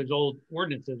those old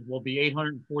ordinances will be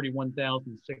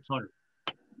 $841,600,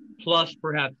 plus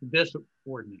perhaps this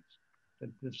ordinance,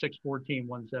 the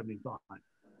 614,175.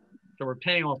 So we're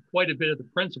paying off quite a bit of the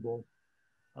principal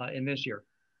in this year.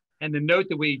 And the note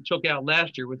that we took out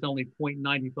last year was only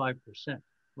 0.95%,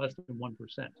 less than 1%.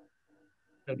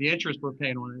 So the interest we're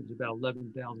paying on it is about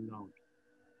 $11,000.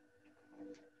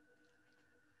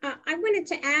 I wanted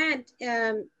to add,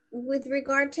 with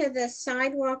regard to the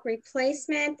sidewalk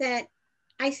replacement, that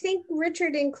I think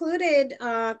Richard included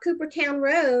Coopertown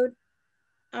Road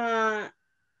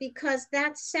because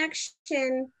that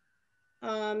section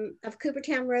of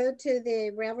Coopertown Road to the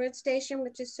railroad station,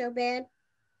 which is so bad,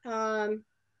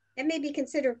 it may be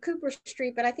considered Cooper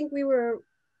Street, but I think we were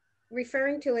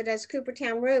referring to it as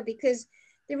Coopertown Road because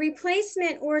the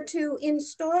replacement or to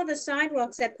install the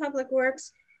sidewalks at Public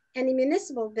Works and the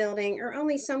municipal building are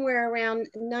only somewhere around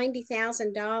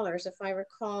 $90,000, if I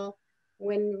recall,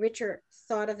 when Richard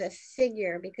thought of a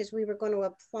figure, because we were going to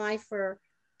apply for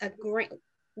a grant.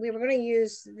 We were going to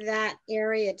use that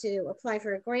area to apply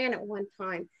for a grant at one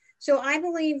time. So I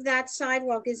believe that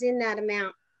sidewalk is in that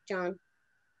amount, John.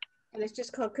 And it's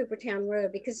just called Coopertown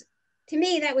Road because to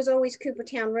me, that was always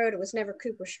Coopertown Road. It was never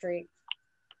Cooper Street.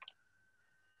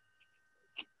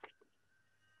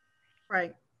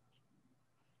 Right.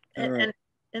 And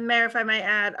Mayor, if I may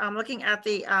add, I'm looking at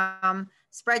the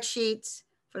spreadsheets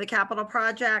for the capital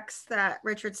projects that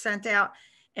Richard sent out.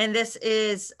 And this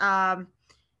is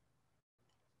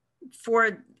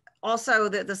for also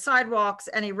the sidewalks,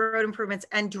 any road improvements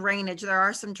and drainage. There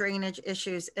are some drainage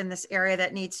issues in this area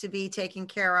that needs to be taken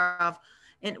care of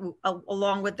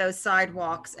along with those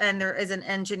sidewalks. And there is an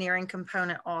engineering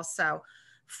component also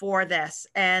for this.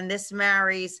 And this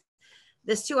marries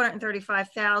this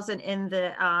 $235,000 in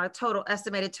the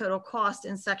estimated total cost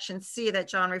in section C that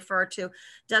John referred to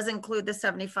does include the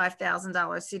 $75,000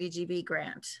 CDGB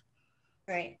grant.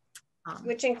 Right.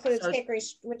 Which includes Hickory,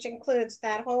 which includes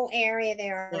that whole area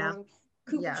there along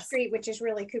Cooper Street, which is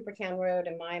really Coopertown Road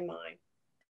in my mind.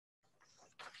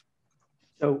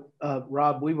 So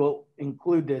Rob, we will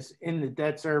include this in the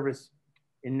debt service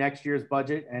in next year's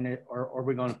budget, and or are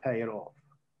we going to pay it off?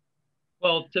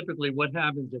 Well, typically what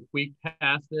happens if we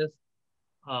pass this,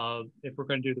 if we're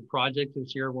going to do the project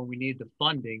this year, when we need the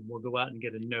funding, we'll go out and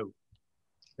get a note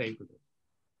to pay for this.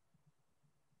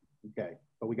 Okay,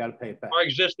 but we got to pay it back. Our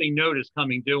existing note is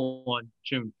coming due on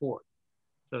June 4th.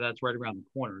 So that's right around the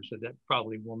corner. So that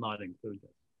probably will not include this.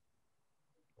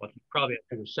 We'll probably have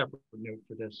to do a separate note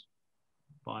for this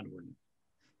bond ordinance.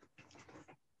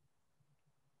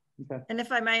 Okay. And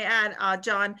if I may add,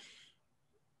 John,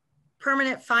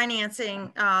 permanent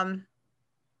financing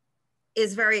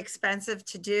is very expensive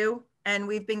to do. And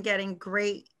we've been getting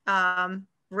great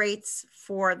rates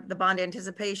for the bond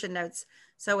anticipation notes.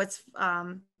 So it's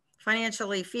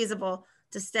financially feasible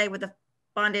to stay with the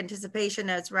bond anticipation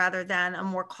notes rather than a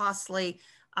more costly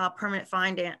permanent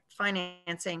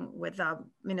financing with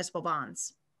municipal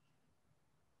bonds.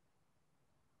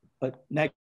 But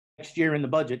next year in the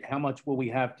budget, how much will we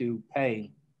have to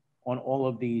pay on all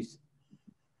of these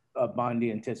bond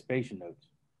anticipation notes?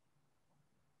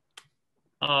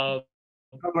 In other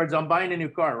words, I'm buying a new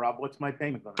car, Rob. What's my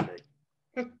payment going to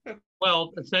be?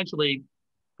 Well, essentially,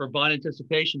 for bond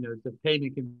anticipation notes, the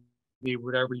payment can be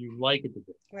whatever you like it to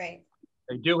be. Right.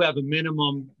 They do have a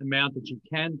minimum amount that you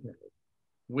can pay.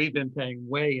 We've been paying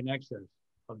way in excess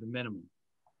of the minimum.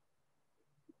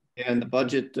 And the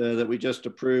budget that we just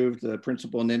approved, the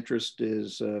principal and interest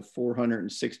is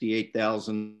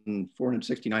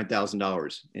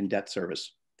 $469,000 in debt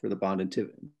service for the bond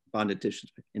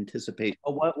anticipation.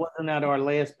 Oh, wasn't that our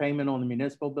last payment on the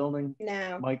municipal building?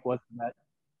 No, Mike, wasn't that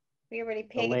we already the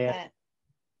paid last that.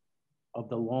 of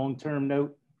the long-term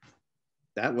note?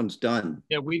 That one's done.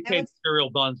 Yeah, we That paid was- serial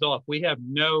bonds off. We have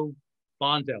no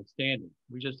bonds outstanding.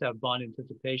 We just have bond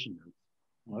anticipation notes.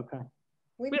 Okay.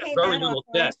 We We have paid very that little off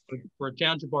debt. last year. For a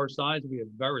township our size, we have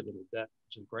very little debt,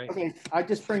 which is great. Okay, I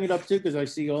just bring it up too because I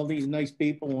see all these nice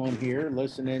people on here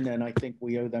listening, and I think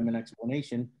we owe them an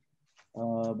explanation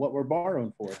what we're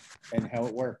borrowing for and how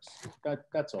it works.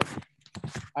 That's all.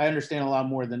 I understand a lot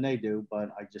more than they do, but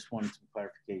I just wanted some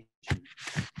clarification.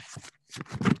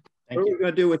 What are we going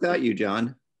to do without you,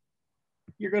 John?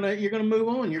 You're gonna move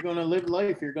on. You're gonna live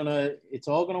life. It's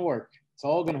all gonna work. It's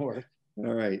all gonna work.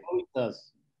 All right. It always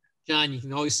does. John, you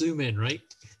can always zoom in, right?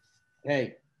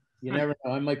 Hey, you never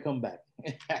know. I might come back.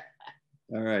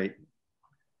 All right.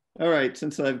 All right.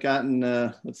 Since I've gotten,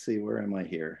 let's see, where am I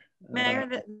here? Mayor,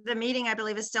 the meeting, I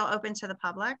believe, is still open to the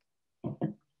public.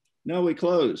 No, we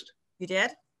closed. You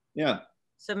did? Yeah.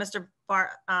 So Mr.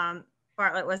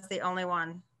 Bartlett was the only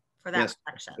one for that Yes,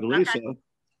 section. I believe Okay.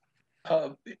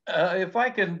 so. If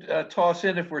I can toss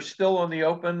in, if we're still on the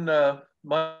open,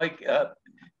 Mike,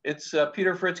 it's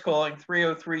Peter Fritz calling,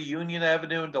 303 Union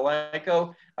Avenue in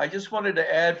Delanco. I just wanted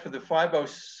to add for the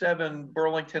 507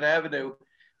 Burlington Avenue,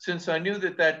 since I knew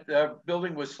that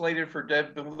building was slated for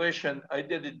demolition, I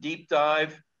did a deep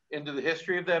dive into the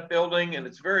history of that building, and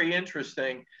it's very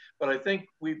interesting, but I think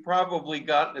we've probably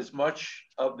gotten as much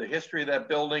of the history of that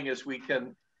building as we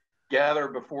can gather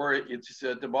before it's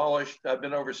demolished. I've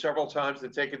been over several times to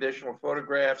take additional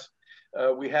photographs.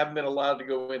 We haven't been allowed to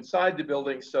go inside the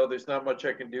building, so there's not much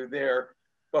I can do there.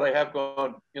 But I have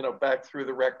gone, back through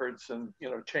the records and,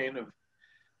 chain of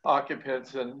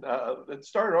occupants. And it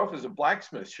started off as a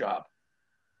blacksmith shop.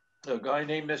 A guy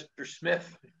named Mr.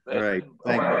 Smith. All right.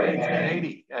 Thank you.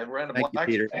 1880 and ran a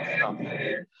blacksmith shop.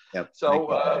 Yep.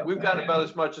 So we've got about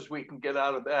as much as we can get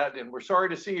out of that. And we're sorry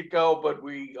to see it go, but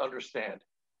we understand.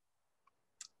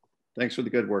 Thanks for the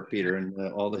good work, Peter, and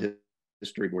all the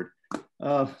history board.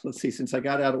 Let's see, since I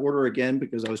got out of order again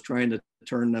because I was trying to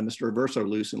turn Mr. Averso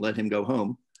loose and let him go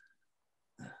home.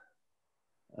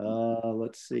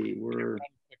 Let's see,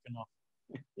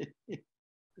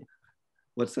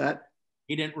 what's that?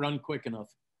 He didn't run quick enough.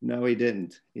 No, he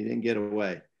didn't. He didn't get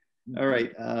away. All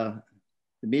right. The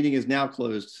meeting is now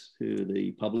closed to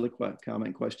the public.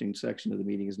 Comment question section of the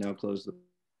meeting is now closed to the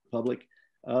public.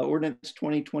 Ordinance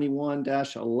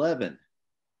 2021-11.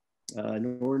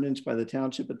 An ordinance by the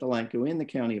Township of Delanco in the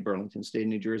County of Burlington, State of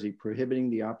New Jersey, prohibiting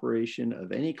the operation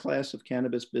of any class of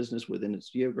cannabis business within its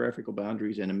geographical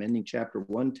boundaries and amending Chapter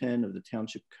 110 of the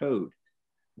Township Code.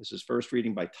 This is first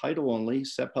reading by title only,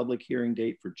 set public hearing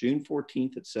date for June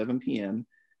 14th at 7 p.m.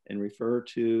 and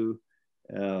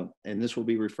this will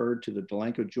be referred to the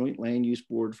Delanco Joint Land Use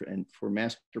Board for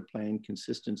Master Plan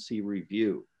Consistency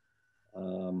Review.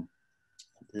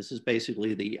 This is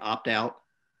basically the opt-out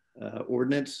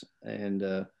ordinance, and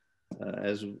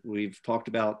as we've talked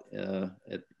about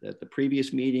at the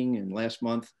previous meeting and last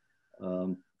month,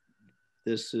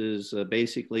 this is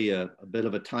basically a bit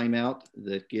of a timeout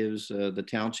that gives the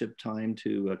township time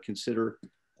to consider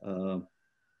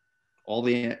all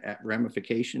the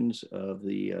ramifications of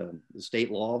the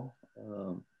state law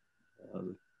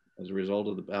as a result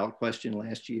of the ballot question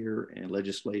last year and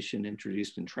legislation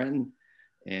introduced in Trenton.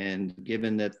 And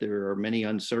given that there are many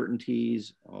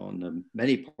uncertainties on the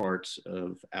many parts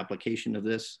of application of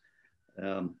this,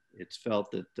 it's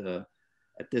felt that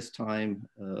at this time,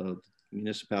 the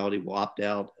municipality will opt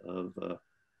out of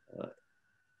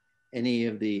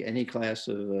any class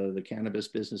of the cannabis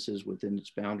businesses within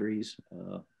its boundaries,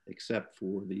 except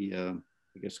for the,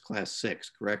 I guess, Class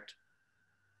 6, correct?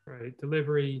 Right.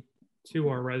 Delivery to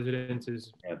our residents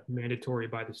is mandatory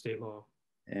by the state law.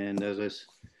 And as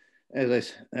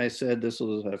I said, this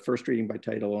was a first reading by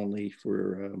title only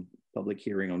for public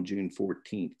hearing on June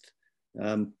 14th.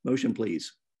 Motion,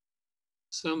 please.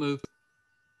 So moved.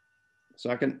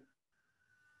 Second.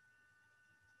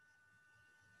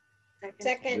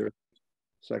 Second.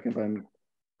 Second by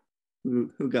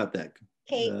who got that?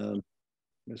 Kate.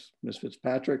 Miss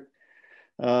Fitzpatrick.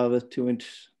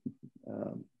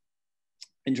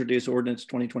 Introduce ordinance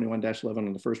 2021-11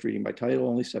 on the first reading by title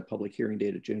only, set public hearing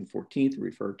date of June 14th,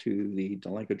 refer to the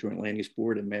Delanco Joint Land Use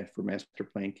Board and for Master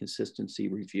Plan Consistency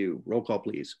Review. Roll call,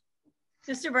 please.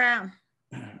 Mr. Brown.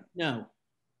 No.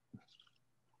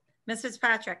 Ms.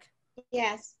 Fitzpatrick.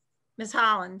 Yes. Ms.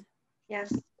 Holland.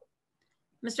 Yes.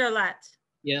 Mr. Olet.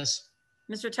 Yes.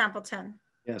 Mr. Templeton.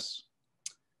 Yes.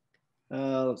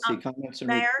 Let's see, comments and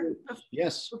Mayor, reports.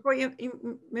 Yes. Before you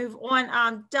move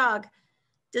on, Doug,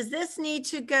 does this need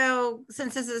to go,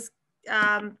 since this is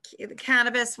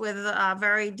cannabis with a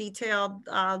very detailed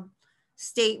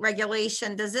state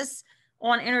regulation, does this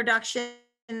on introduction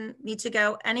need to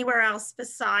go anywhere else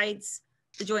besides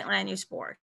the Joint Land Use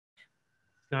Board?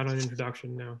 Not on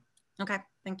introduction, no. Okay,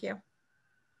 thank you.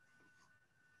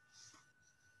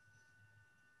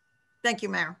 Thank you,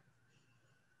 Mayor.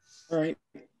 All right.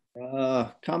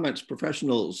 Comments,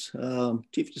 professionals.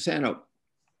 Chief DeSanto.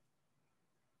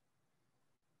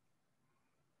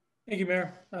 Thank you,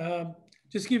 Mayor.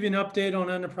 Just give you an update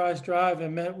on Enterprise Drive. I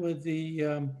met with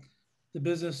the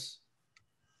business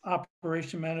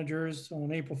operation managers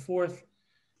on April 4th.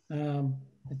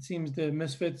 It seems the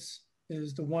Misfits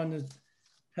is the one that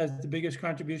has the biggest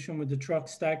contribution with the truck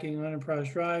stacking on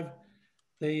Enterprise Drive.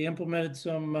 They implemented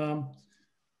some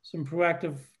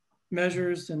proactive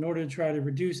measures in order to try to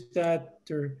reduce that.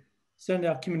 They're send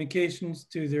out communications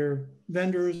to their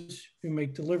vendors who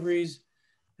make deliveries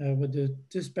with the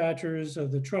dispatchers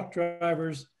of the truck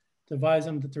drivers to advise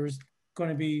them that there's going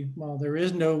to be, well, there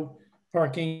is no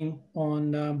parking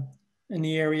on in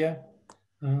the area.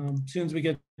 As soon as we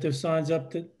get those signs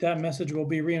up, that message will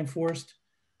be reinforced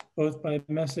both by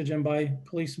message and by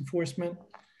police enforcement.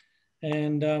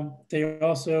 And they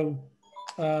also,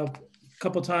 a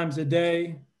couple times a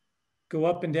day, go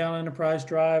up and down Enterprise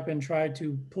Drive and try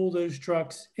to pull those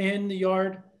trucks in the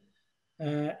yard.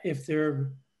 If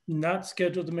they're not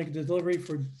scheduled to make the delivery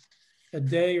for a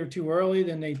day or two early,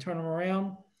 then they turn them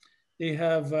around. They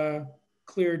have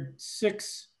cleared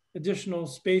 6 additional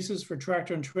spaces for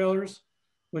tractor and trailers,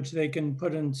 which they can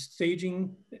put in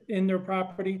staging in their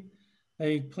property.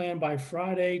 They plan by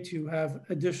Friday to have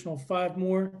additional 5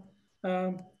 more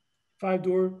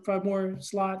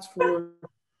slots for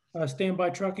standby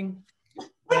trucking.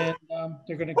 And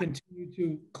they're going to continue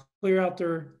to clear out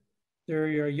their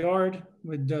yard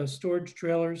with storage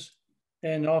trailers.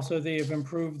 And also they have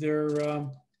improved their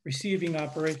receiving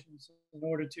operations in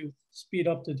order to speed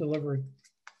up the delivery.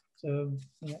 So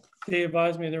they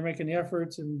advised me they're making the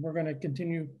efforts, and we're going to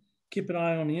continue keep an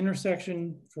eye on the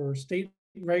intersection for state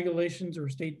regulations or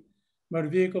state motor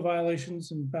vehicle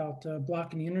violations and about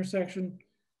blocking the intersection.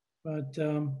 But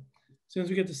as soon as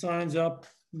we get the signs up,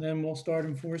 then we'll start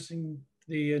enforcing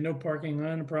the no parking on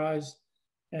Enterprise.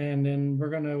 And then we're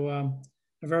going to,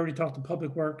 I've already talked to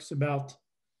Public Works about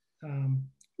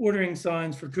ordering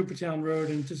signs for Coopertown Road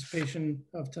in anticipation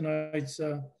of tonight's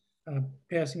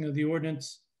passing of the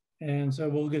ordinance. And so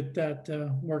we'll get that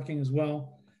working as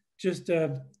well. Just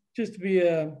to be,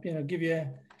 give you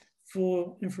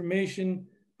full information,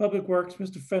 Public Works,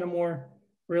 Mr. Fenimore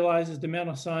realizes the amount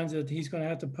of signs that he's going to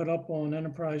have to put up on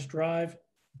Enterprise Drive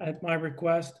at my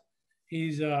request.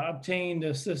 He's obtained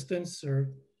assistance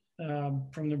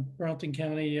from the Burlington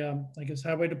County, I guess,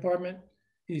 Highway Department.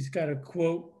 He's got a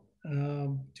quote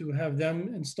to have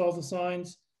them install the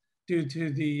signs due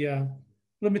to the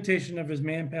limitation of his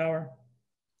manpower.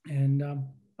 And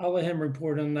I'll let him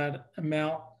report on that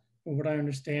amount. From what I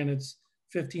understand, it's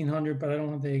 $1,500, but I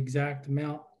don't have the exact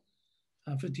amount,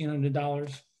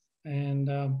 $1,500. And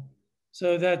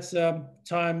so that's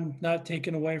time not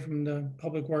taken away from the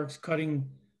Public Works, cutting,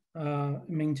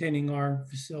 maintaining our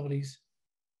facilities.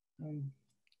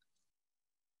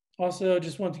 Also,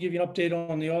 just want to give you an update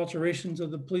on the alterations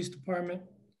of the police department.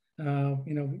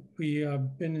 We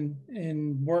have been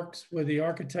in works with the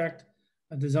architect,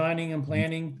 designing and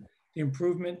planning the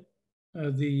improvement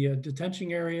of the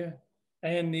detention area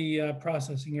and the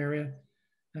processing area.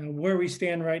 Where we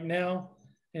stand right now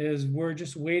is we're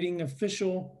just waiting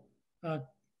official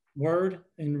word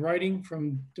in writing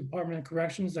from Department of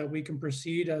Corrections that we can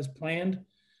proceed as planned.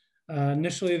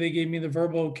 Initially, they gave me the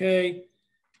verbal okay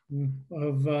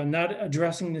of not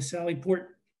addressing the Sally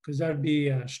Port because that would be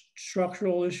a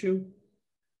structural issue.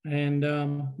 And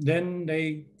then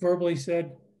they verbally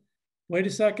said, wait a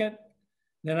second.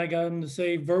 Then I got them to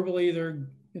say verbally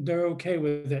they're okay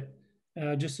with it,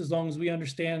 just as long as we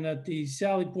understand that the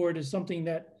Sally Port is something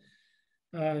that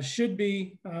should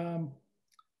be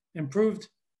improved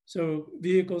so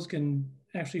vehicles can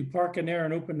actually park in there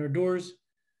and open their doors.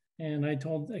 And I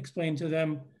explained to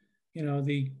them,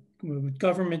 the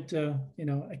government,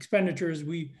 expenditures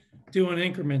we do in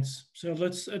increments. So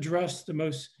let's address the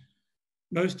most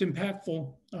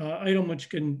impactful item, which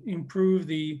can improve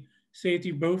the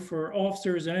safety both for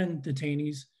officers and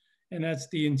detainees, and that's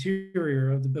the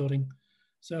interior of the building.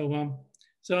 So,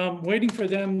 so I'm waiting for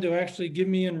them to actually give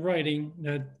me in writing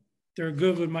that they're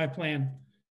good with my plan.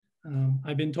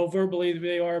 I've been told verbally that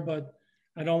they are, but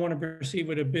I don't want to proceed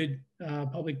with a big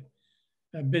public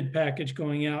bid package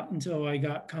going out until I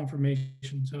got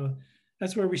confirmation. So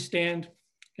that's where we stand.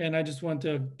 And I just want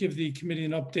to give the committee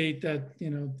an update that, you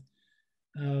know,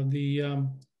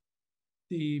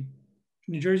 the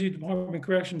New Jersey Department of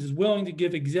Corrections is willing to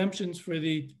give exemptions for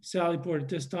the Sally Port at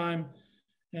this time.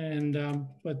 And,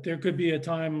 but there could be a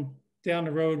time down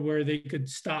the road where they could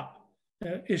stop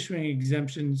issuing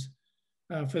exemptions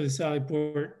for the Sally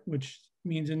Port, which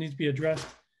means it needs to be addressed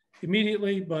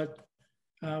immediately. But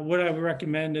what I would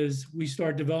recommend is we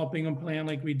start developing a plan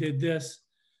like we did this.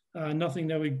 Nothing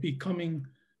that would be coming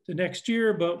to next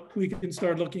year, but we can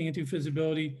start looking into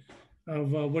feasibility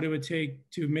of what it would take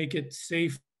to make it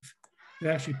safe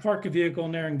to actually park a vehicle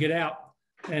in there and get out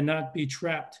and not be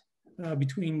trapped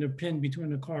between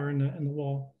the car and the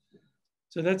wall.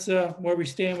 So that's where we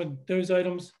stand with those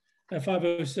items. At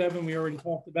 507, we already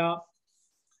talked about.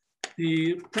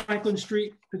 The Franklin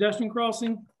Street pedestrian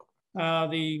crossing,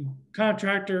 the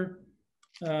contractor,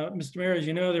 Mr. Mayor, as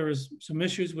you know, there was some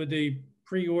issues with the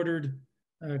pre-ordered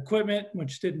equipment,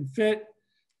 which didn't fit.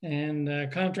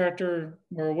 And contractor,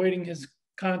 we're awaiting his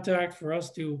contact for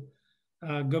us to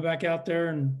go back out there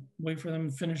and wait for them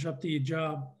to finish up the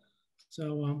job.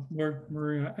 So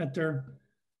we're at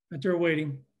their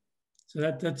waiting. So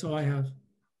that's all I have.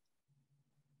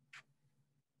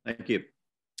 Thank you.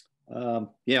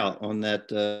 Yeah, on that,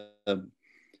 the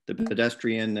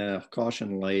pedestrian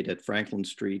caution light at Franklin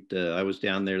Street, I was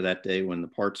down there that day when the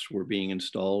parts were being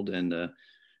installed. And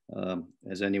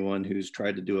as anyone who's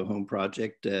tried to do a home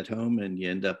project at home and you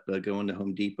end up going to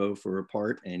Home Depot for a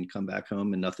part and come back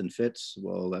home and nothing fits,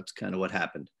 well, that's kind of what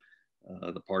happened.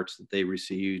 The parts that they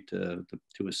received to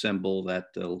assemble that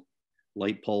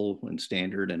light pole and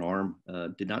standard and arm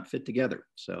did not fit together.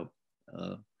 So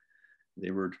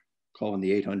they were calling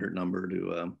the 800 number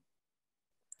to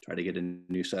try to get a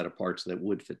new set of parts that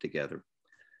would fit together.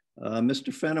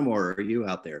 Mr. Fenimore, are you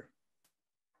out there?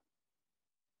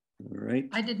 All right.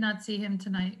 I did not see him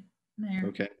tonight, Mayor.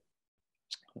 Okay.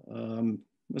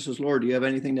 Mrs. Lord, do you have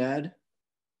anything to add?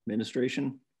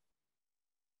 Administration?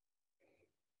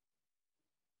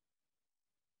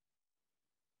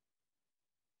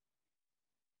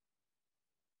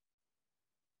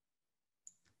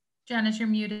 Janice, you're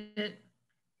muted.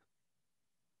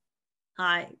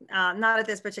 Hi, not at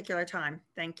this particular time.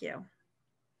 Thank you.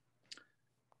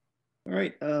 All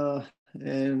right,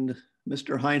 and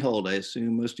Mr. Heinhold, I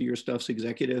assume most of your stuff's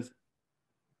executive?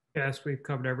 Yes, we've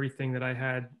covered everything that I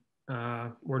had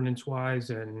ordinance-wise,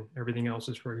 and everything else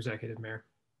is for executive, Mayor.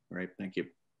 All right, thank you.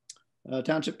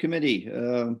 Township Committee,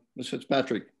 Ms.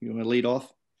 Fitzpatrick, you want to lead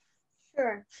off?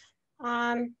 Sure.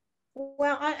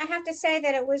 Well, I have to say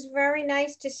that it was very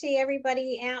nice to see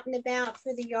everybody out and about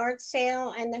for the yard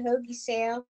sale and the hoagie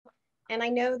sale. And I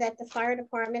know that the fire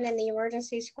department and the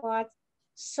emergency squad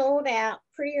sold out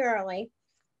pretty early.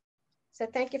 So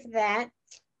thank you for that.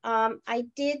 I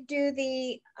did do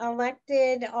the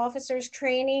elected officers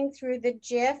training through the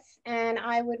GIF, and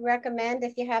I would recommend,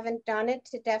 if you haven't done it,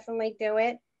 to definitely do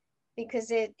it,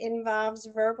 because it involves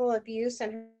verbal abuse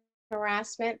and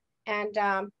harassment, and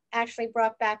actually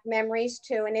brought back memories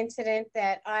to an incident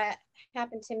that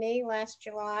happened to me last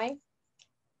July.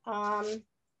 The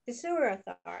sewer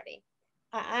authority.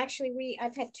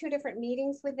 I've had 2 different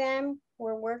meetings with them.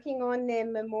 We're working on the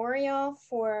memorial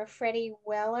for Freddie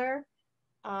Weller,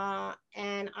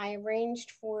 and I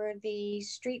arranged for the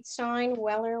street sign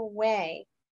Weller Way.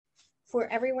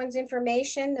 For everyone's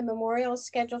information, the memorial is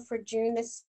scheduled for June the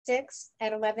 6th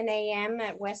at 11 a.m.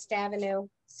 at West Avenue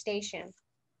Station.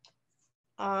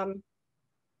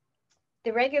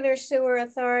 The regular sewer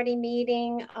authority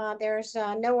meeting, there's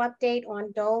no update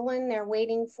on Dolan. They're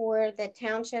waiting for the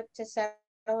township to settle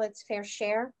its fair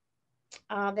share.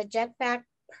 The jetpack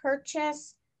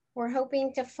purchase, we're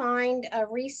hoping to find a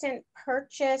recent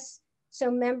purchase so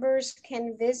members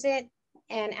can visit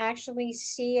and actually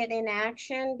see it in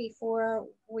action before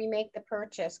we make the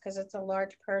purchase, because it's a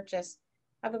large purchase.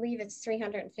 I believe it's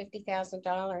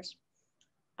 $350,000.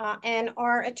 And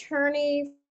our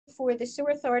attorney for the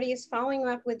sewer authority is following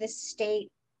up with the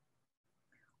state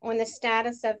on the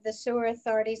status of the sewer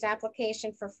authority's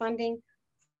application for funding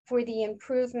for the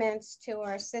improvements to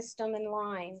our system and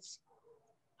lines.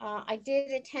 I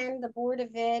did attend the Board of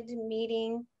Ed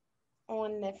meeting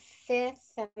on the 5th,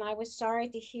 and I was sorry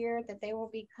to hear that they will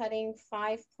be cutting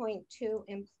 5.2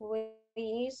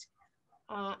 employees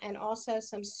and also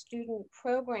some student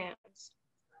programs.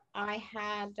 I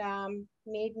had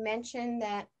made mention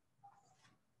that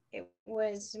it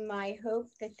was my hope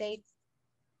that they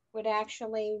would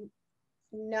actually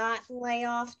not lay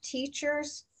off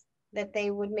teachers, that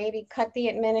they would maybe cut the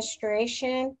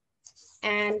administration,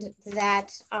 and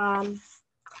that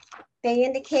They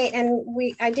indicate, and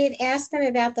I did ask them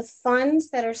about the funds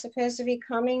that are supposed to be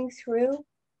coming through,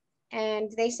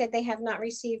 and they said they have not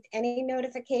received any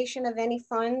notification of any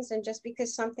funds, and just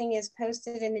because something is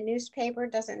posted in the newspaper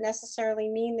doesn't necessarily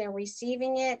mean they're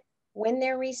receiving it, when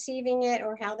they're receiving it,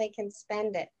 or how they can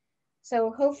spend it.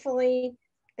 So hopefully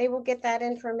they will get that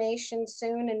information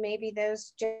soon, and maybe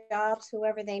those jobs,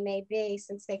 whoever they may be,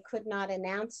 since they could not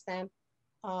announce them,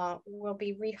 will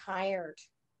be rehired.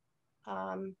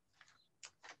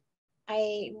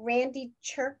 Randy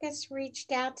Cherkis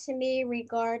reached out to me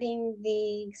regarding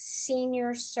the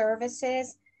senior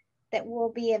services that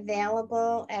will be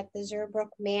available at the Zerbrook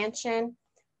Mansion.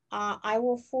 I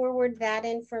will forward that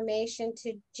information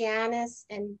to Janice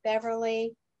and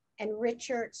Beverly and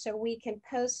Richard so we can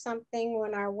post something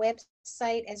on our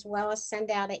website, as well as send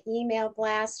out an email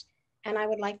blast. And I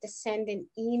would like to send an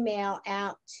email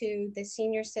out to the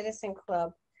Senior Citizen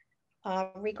Club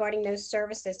regarding those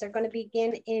services. They're going to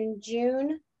begin in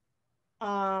June,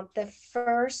 the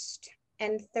 1st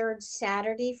and 3rd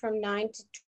Saturday from 9 to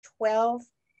 12.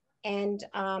 And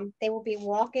they will be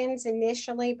walk-ins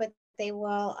initially, but they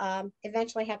will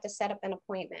eventually have to set up an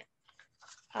appointment.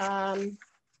 I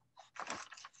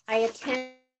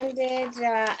attended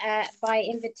by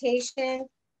invitation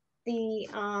the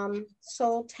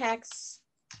Soul Tech's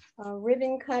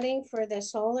ribbon cutting for the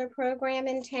solar program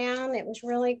in town. It was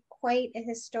really quite a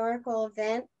historical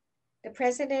event. The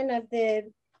president of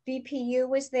the BPU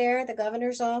was there, the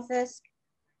governor's office,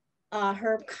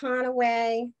 Herb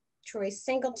Conaway, Troy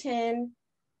Singleton,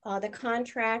 the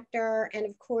contractor, and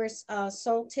of course,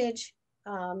 Soltage,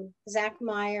 Zach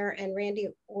Meyer, and Randy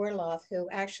Orloff, who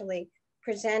actually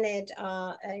presented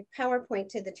a PowerPoint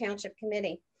to the Township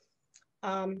Committee.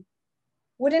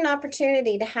 What an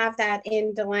opportunity to have that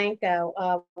in Delanco.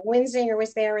 Winzinger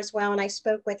was there as well, and I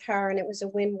spoke with her, and it was a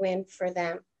win-win for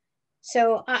them.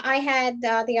 So I had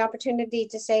the opportunity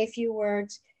to say a few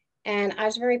words, and I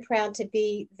was very proud to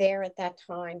be there at that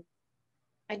time.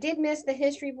 I did miss the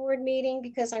history board meeting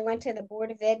because I went to the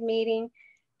Board of Ed meeting,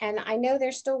 and I know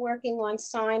they're still working on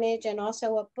signage and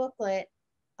also a booklet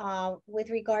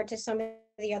with regard to some of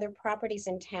the other properties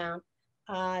in town.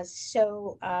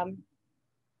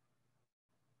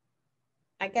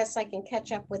 I guess I can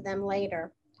catch up with them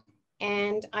later.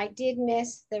 And I did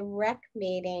miss the rec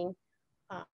meeting.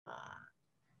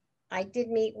 I did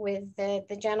meet with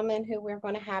the gentleman who we're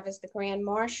going to have as the Grand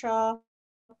Marshal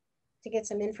to get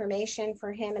some information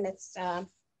for him. And it's going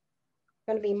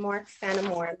to be Mark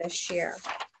Fenimore this year.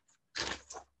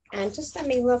 And just let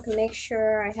me look and make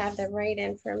sure I have the right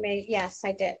information. Yes,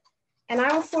 I did. And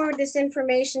I will forward this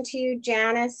information to you,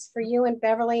 Janice, for you and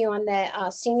Beverly on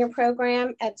the senior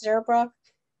program at Zerbrook.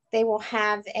 They will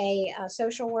have a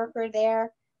social worker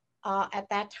there at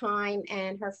that time,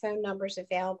 and her phone number is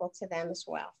available to them as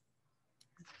well.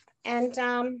 And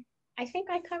I think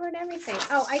I covered everything.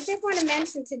 Oh, I did want to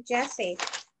mention to Jesse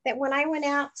that when I went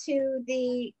out to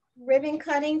the ribbon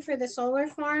cutting for the solar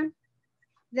farm,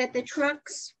 that the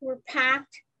trucks were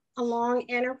packed along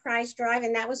Enterprise Drive,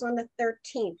 and that was on the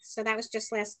 13th. So that was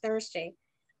just last Thursday.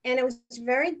 And it was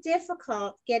very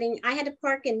difficult getting, I had to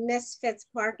park in Misfits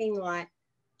parking lot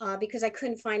because I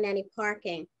couldn't find any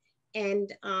parking.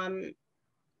 And it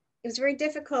was very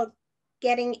difficult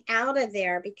getting out of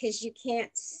there because you can't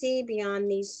see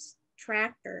beyond these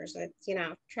tractors, you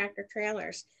know, tractor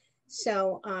trailers.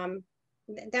 So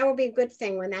that will be a good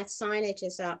thing when that signage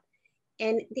is up.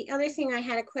 And the other thing I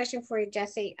had a question for you,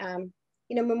 Jesse,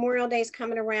 you know, Memorial Day is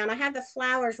coming around. I have the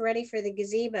flowers ready for the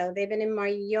gazebo. They've been in my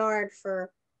yard for,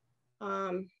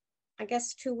 I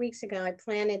guess 2 weeks ago. I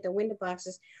planted the window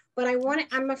boxes, but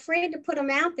I'm afraid to put them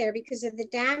out there because of the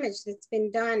damage that's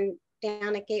been done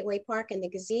down at Gateway Park in the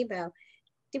gazebo.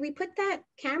 Did we put that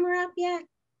camera up yet?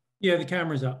 Yeah, the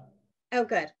camera's up. Oh,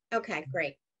 good. Okay,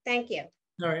 great. Thank you.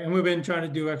 All right, and we've been trying to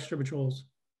do extra patrols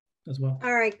as well.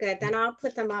 All right, good. Then I'll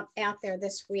put them up out there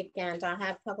this weekend. I'll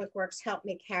have Public Works help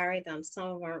me carry them. Some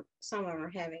of them are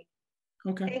heavy.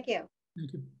 Okay. Thank you.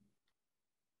 Thank you.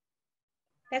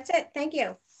 That's it. Thank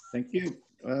you. Thank you.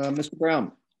 Mr.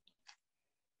 Brown.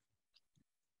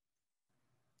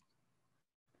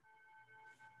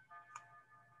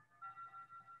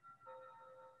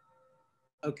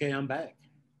 Okay, I'm back.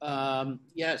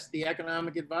 Yes, the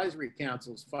Economic Advisory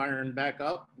Council is firing back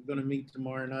up. We're going to meet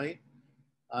tomorrow night,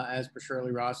 as per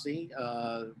Shirley Rossi.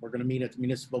 We're going to meet at the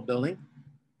municipal building.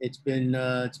 It's been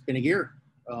a year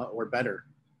or better,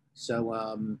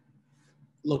 so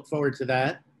look forward to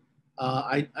that.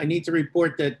 I need to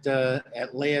report that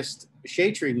at last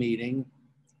shade tree meeting,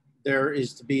 there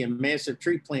is to be a massive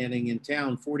tree planting in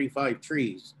town, 45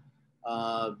 trees.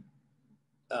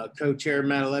 Co-Chair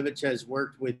Matalevich has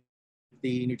worked with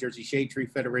the New Jersey Shade Tree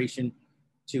Federation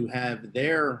to have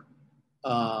their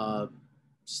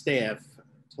staff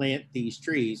plant these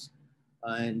trees.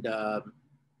 And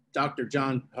Dr.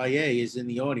 John Paillet is in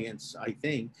the audience, I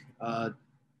think.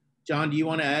 John, do you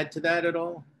want to add to that at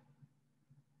all?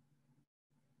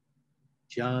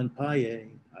 John Paillet,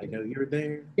 I know you're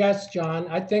there. Yes, John.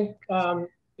 I think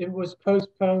it was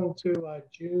postponed to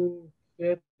June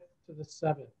 5th to the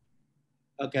 7th.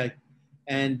 Okay.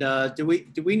 And do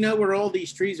we know where all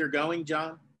these trees are going,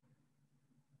 John?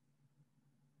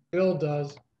 Bill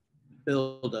does.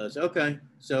 Bill does. Okay.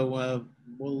 So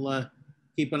we'll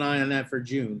keep an eye on that for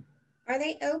June. Are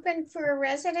they open for a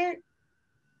resident?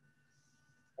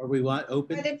 Are we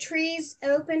open? Are the trees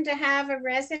open to have a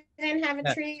resident have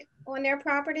a tree on their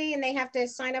property and they have to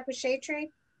sign up with Shade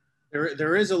Tree?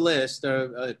 There is a list,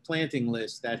 a planting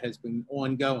list that has been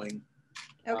ongoing.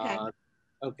 Okay.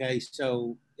 Okay,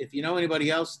 so if you know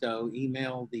anybody else, though,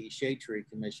 email the Shade Tree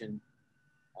Commission,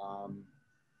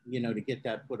 you know, to get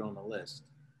that put on the list.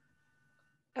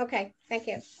 Okay, thank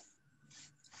you.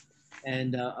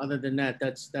 And other than that,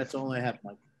 that's all I have,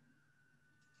 Mike.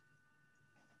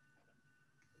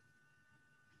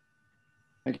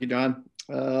 Thank you, John.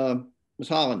 Ms.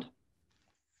 Holland.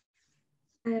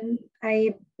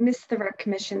 I missed the rec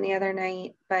commission the other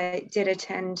night, but did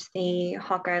attend the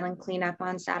Hawk Island cleanup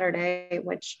on Saturday,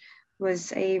 which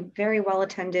was a very well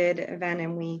attended event,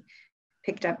 and we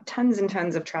picked up tons and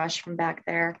tons of trash from back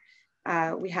there.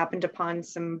 We happened upon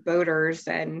some boaters,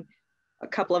 and a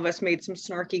couple of us made some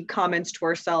snarky comments to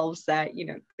ourselves that, you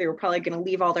know, they were probably going to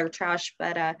leave all their trash,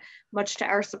 but much to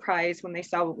our surprise, when they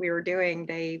saw what we were doing,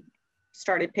 they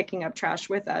started picking up trash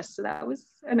with us. So that was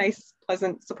a nice,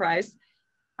 pleasant surprise.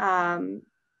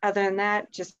 Other than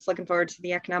that, just looking forward to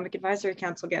the Economic Advisory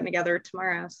Council getting together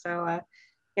tomorrow. So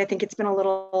I think it's been a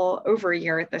little over a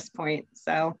year at this point.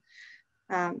 So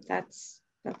that's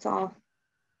all.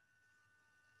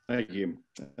 Thank you.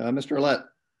 Mr.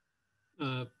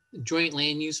 Ouellette. Joint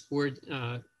Land Use Board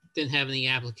didn't have any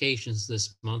applications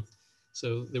this month,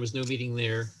 so there was no meeting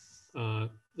there.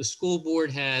 The school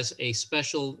board has a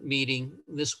special meeting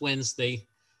this Wednesday,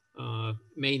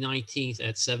 May 19th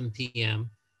at 7 p.m.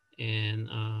 And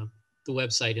the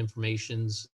website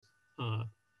information's on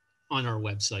our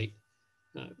website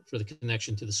for the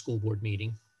connection to the school board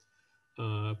meeting.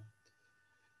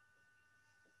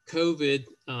 COVID,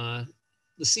 the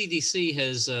CDC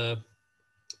has,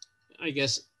 I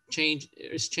guess,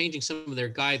 is changing some of their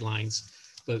guidelines,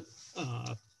 but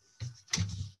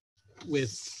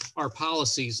with our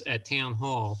policies at Town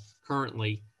Hall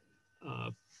currently,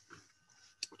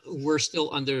 we're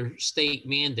still under state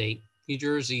mandate. New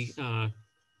Jersey,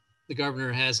 the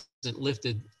governor hasn't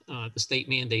lifted the state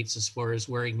mandates as far as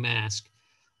wearing masks.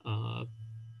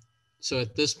 So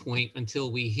at this point,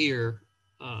 until we hear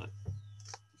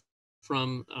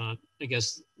from, I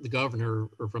guess, the governor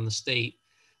or from the state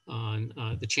on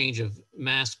the change of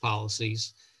mask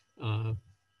policies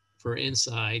for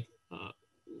inside,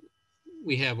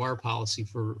 we have our policy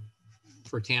for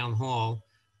Town Hall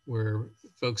where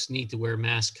folks need to wear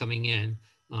masks coming in.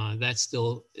 That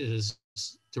still is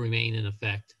to remain in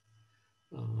effect.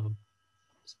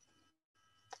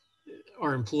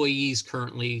 Our employees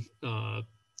currently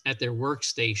at their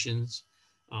workstations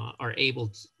are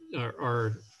able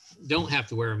to, don't have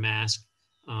to wear a mask,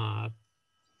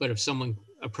 but if someone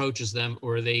approaches them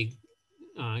or they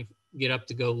get up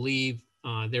to go leave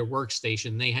their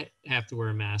workstation, they have to wear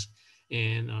a mask.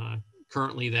 And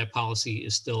currently that policy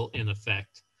is still in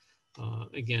effect.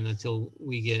 Again, until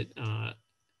we get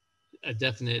a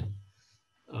definite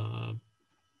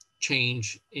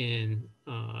change in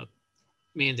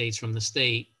mandates from the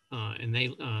state and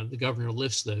the governor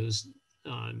lifts those,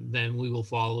 then we will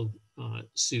follow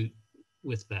suit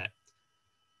with that.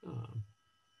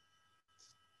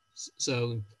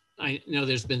 So I know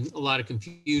there's been a lot of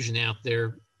confusion out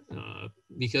there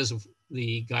because of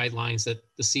the guidelines that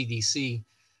the CDC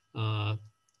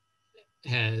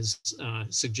has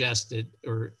suggested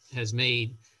or has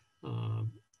made.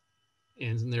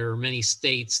 And there are many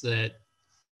states that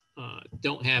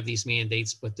don't have these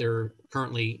mandates, but there are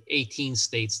currently 18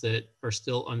 states that are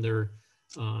still under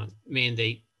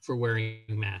mandate for wearing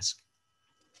a mask.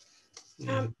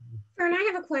 Fern,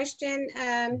 I have a question.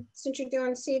 Since you're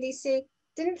doing CDC,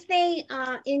 didn't they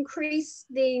increase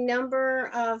the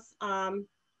number of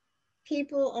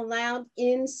people allowed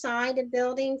inside a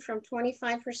building from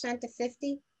 25% to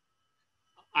 50%?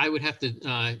 I would have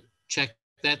to check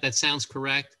that. That sounds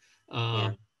correct.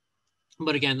 Yeah.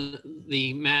 But again,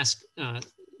 the mask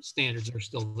standards are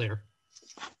still there.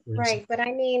 Right, but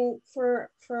I mean, for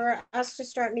us to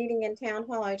start meeting in town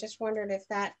hall, I just wondered if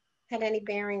that had any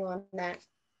bearing on that.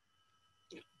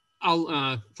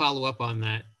 I'll follow up on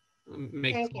that.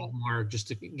 Make Thank a call you. more just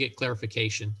to get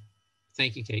clarification.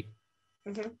 Thank you, Kate.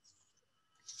 Mm-hmm.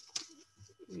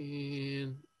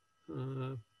 And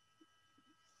I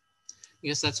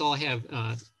guess that's all I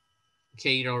have.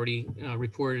 Kate already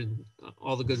reported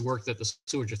all the good work that the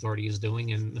Sewage Authority is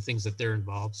doing and the things that they're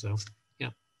involved. So, yeah.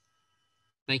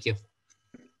 Thank you.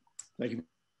 Thank you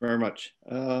very much.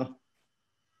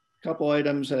 Couple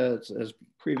items, as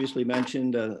previously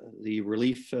mentioned, the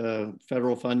relief,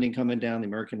 federal funding coming down, the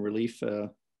American Relief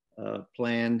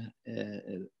Plan.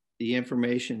 The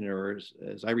information, or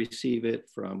as I receive it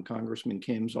from Congressman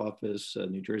Kim's office,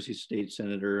 New Jersey State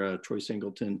Senator Troy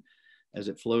Singleton, as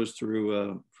it flows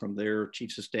through from their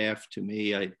chiefs of staff to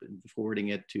me, I've been forwarding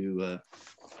it to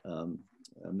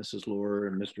Mrs. Lohr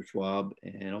and Mr. Schwab,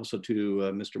 and also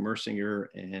to Mr. Mersinger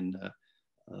and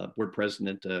Board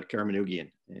President Karen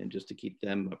Manoogian, and just to keep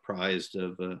them apprised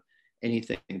of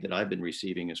anything that I've been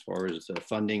receiving as far as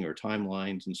funding or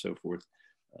timelines and so forth.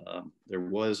 There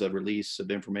was a release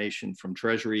of information from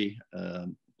Treasury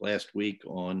last week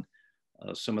on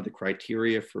some of the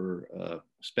criteria for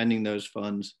spending those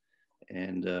funds,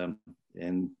 and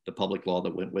the public law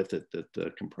that went with it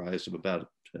that comprised of about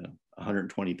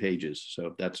 120 pages.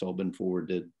 So that's all been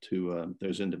forwarded to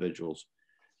those individuals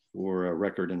for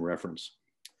record and reference.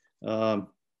 I'm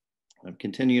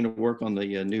continuing to work on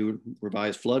the new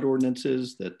revised flood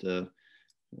ordinances that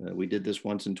we did this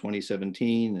once in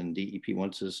 2017, and DEP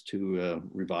wants us to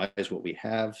revise what we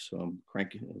have. So I'm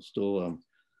still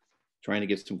trying to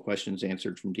get some questions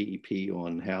answered from DEP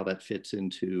on how that fits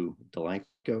into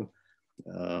Delanco.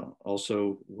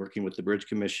 Also working with the Bridge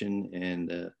Commission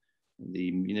and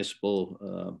the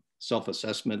municipal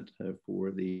self-assessment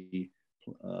for the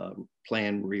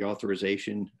plan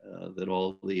reauthorization that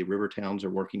all the river towns are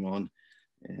working on.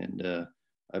 And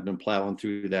I've been plowing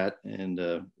through that,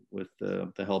 and with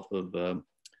the help of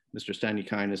Mr.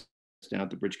 Stanukaitis down at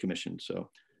the Bridge Commission. So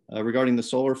regarding the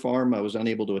solar farm, I was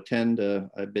unable to attend.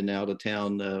 I've been out of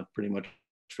town pretty much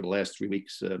for the last 3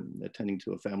 weeks, attending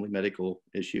to a family medical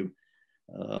issue.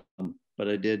 But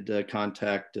I did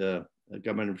contact a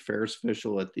government affairs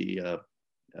official at the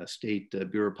State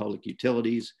Bureau of Public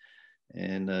Utilities,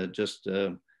 and just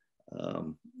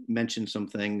mention some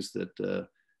things that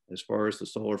as far as the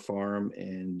solar farm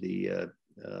and the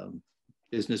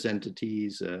business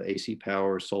entities, AC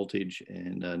Power, Soltage,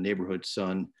 and Neighborhood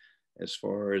Sun, as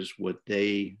far as what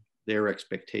their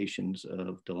expectations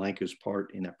of Delanco's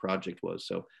part in that project was.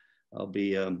 So I'll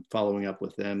be following up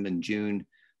with them in June.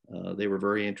 They were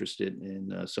very interested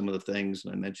in some of the things,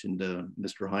 and I mentioned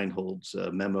Mr. Heinhold's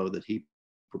memo that he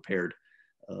prepared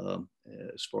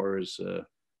as far as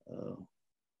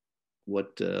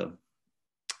what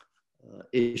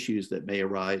issues that may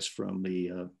arise from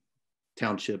the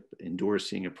township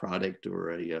endorsing a product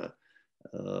or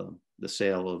the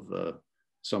sale of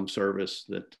some service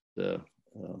that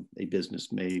a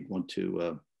business may want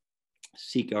to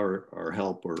seek our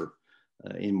help or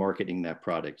in marketing that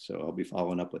product. So I'll be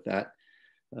following up with that.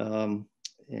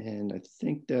 And I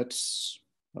think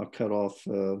I'll cut off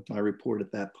my report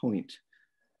at that point.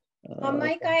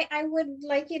 Mike, I would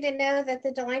like you to know that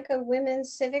the Delanco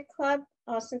Women's Civic Club,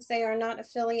 since they are not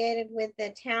affiliated with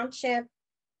the township,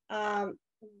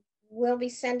 will be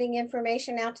sending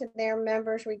information out to their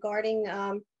members regarding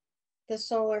the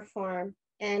solar farm,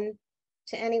 and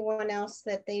to anyone else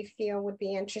that they feel would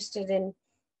be interested in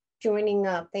joining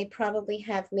up. They probably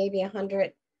have maybe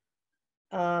 100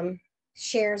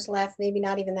 shares left, maybe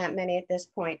not even that many at this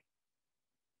point.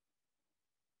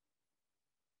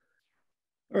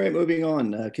 All right, moving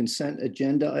on. Consent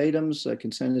agenda items.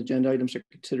 Consent agenda items are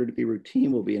considered to be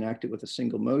routine, will be enacted with a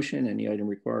single motion. Any item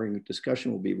requiring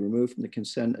discussion will be removed from the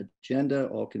consent agenda.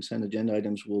 All consent agenda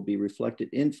items will be reflected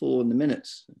in full in the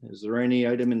minutes. Is there any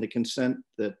item in the consent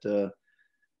that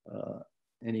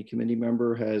any committee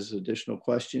member has additional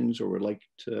questions or would like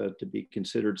to be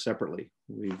considered separately?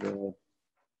 We've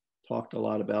talked a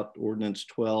lot about Ordinance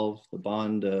 12, the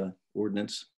bond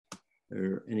ordinance.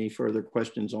 Are any further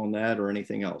questions on that or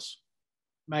anything else?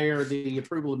 Mayor, the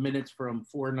approval of minutes from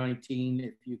 4/19,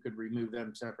 if you could remove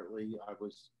them separately. I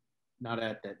was not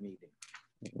at that meeting.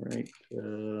 All right.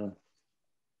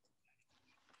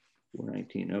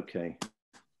 4/19, okay.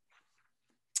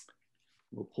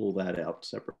 We'll pull that out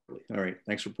separately. All right,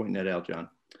 thanks for pointing that out, John.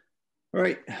 All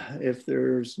right, if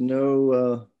there's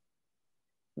nothing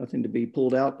to be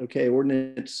pulled out, okay,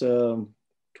 ordinance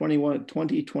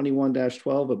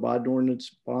 2021-12, a bond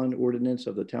ordinance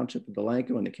of the Township of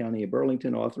Delanco and the County of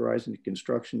Burlington authorizing the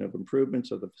construction of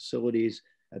improvements of the facilities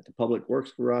at the Public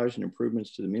Works Garage and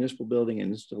improvements to the municipal building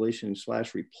and installation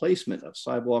 / replacement of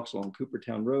sidewalks along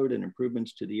Coopertown Road and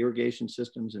improvements to the irrigation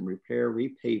systems and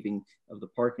repaving of the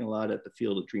parking lot at the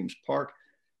Field of Dreams Park,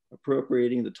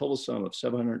 appropriating the total sum of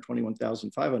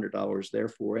 $721,500,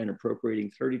 therefore, and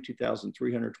appropriating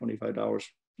 $32,325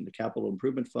 from the Capital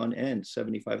Improvement Fund and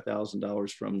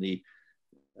 $75,000 from the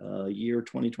year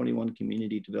 2021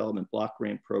 Community Development Block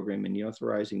Grant Program, and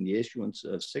authorizing the issuance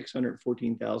of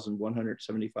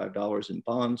 $614,175 in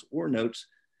bonds or notes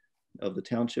of the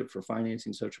township for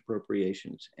financing such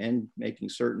appropriations, and making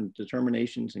certain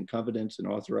determinations and covenants and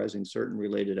authorizing certain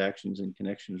related actions in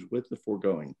connections with the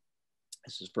foregoing.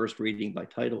 This is first reading by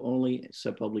title only.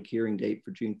 Set public hearing date for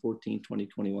June 14,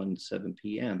 2021, 7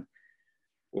 p.m.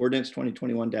 Ordinance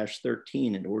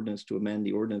 2021-13, an ordinance to amend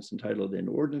the ordinance entitled An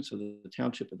Ordinance of the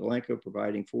Township of Delanco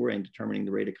providing for and determining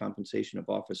the rate of compensation of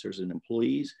officers and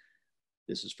employees.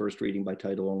 This is first reading by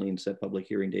title only and set public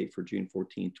hearing date for June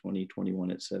 14, 2021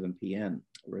 at 7 p.m.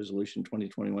 Resolution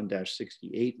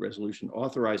 2021-68, resolution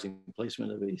authorizing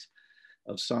placement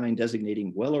of sign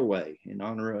designating Weller Way in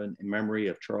honor and in memory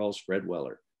of Charles Fred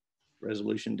Weller.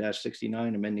 Resolution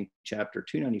 -69, amending chapter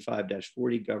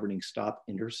 295-40 governing stop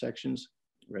intersections.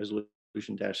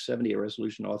 Resolution -70, a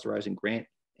resolution authorizing grant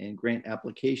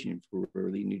application for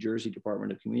the New Jersey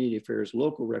Department of Community Affairs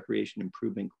Local Recreation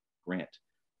Improvement Grant.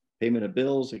 Payment of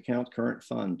bills, account current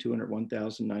fund,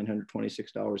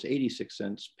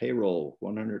 $201,926.86. Payroll,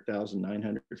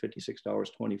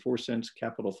 $100,956.24.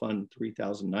 Capital fund,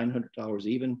 $3,900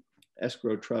 even.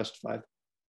 Escrow trust,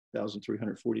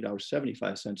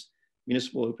 $5,340.75.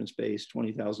 Municipal open space,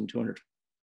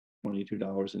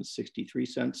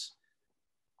 $20,222.63.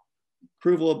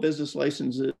 Approval of business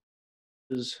licenses,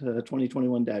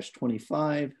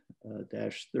 2021-25,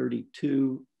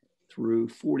 -32 through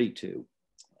 42.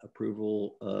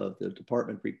 Approval of the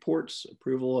department reports,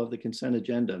 approval of the consent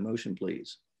agenda. Motion,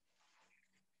 please.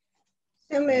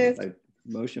 So moved.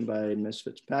 Motion by Ms.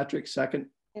 Fitzpatrick, second.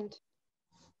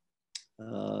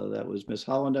 That was Ms.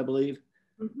 Holland, I believe.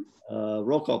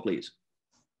 Roll call, please.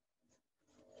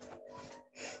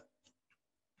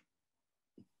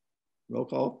 Roll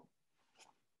call.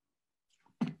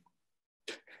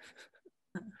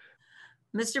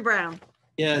 Mr. Brown.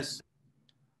 Yes.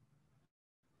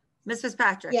 Ms.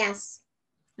 Fitzpatrick. Yes.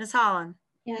 Ms. Holland.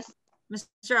 Yes.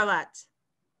 Mr. Arlett.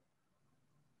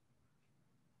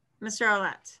 Mr.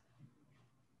 Arlett.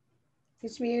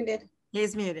 He's muted.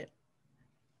 He's muted.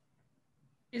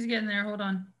 He's getting there. Hold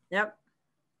on. Yep.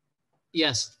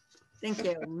 Yes. Thank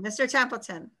you. Mr.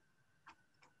 Templeton.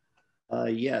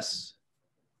 Yes.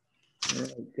 All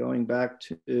right, going back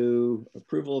to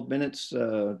approval of minutes,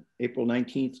 April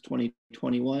 19th,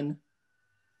 2021.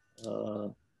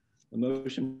 A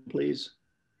motion, please.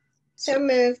 So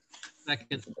moved.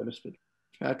 Second. Mr.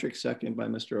 Patrick, second by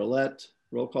Mr. Alette.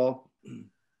 Roll call.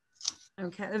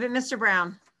 Okay, Mr.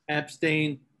 Brown.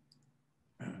 Abstain.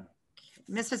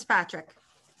 Ms. Fitzpatrick.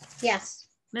 Yes.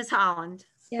 Ms. Holland.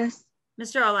 Yes.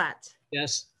 Mr. Alette.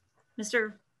 Yes.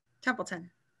 Mr. Templeton.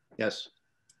 Yes.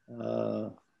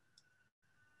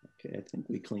 Okay, I think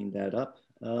we cleaned that up.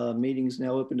 Meeting's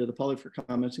now open to the public for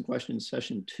comments and questions.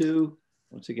 Session 2.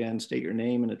 Once again, state your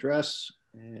name and address.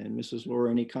 And Mrs. Laura,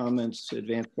 any comments,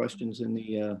 advanced questions in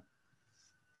the...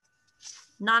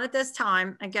 Not at this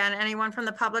time. Again, anyone from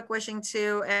the public wishing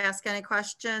to ask any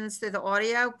questions through the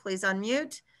audio, please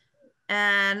unmute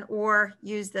or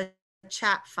use the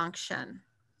chat function.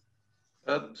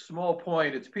 A small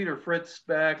point, it's Peter Fritz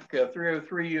back,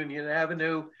 303 Union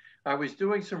Avenue. I was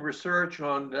doing some research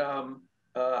on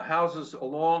houses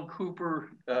along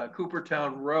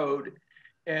Coopertown Road,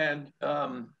 and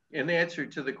in answer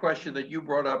to the question that you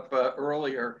brought up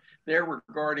earlier, there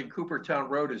regarding Coopertown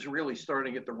Road is really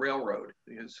starting at the railroad.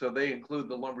 So they include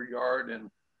the lumber yard and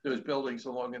those buildings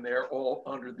along in there, all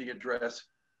under the address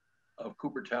of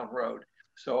Coopertown Road.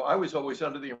 So I was always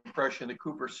under the impression that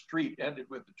Cooper Street ended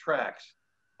with the tracks,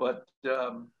 but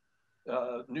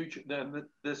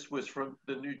this was from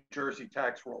the New Jersey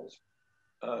tax rolls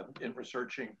in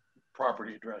researching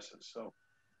property addresses. So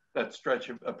that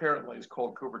stretch apparently is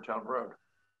called Coopertown Road.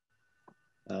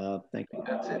 Thank you.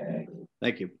 That's it.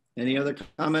 Thank you. Any other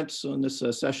comments on this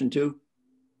session 2?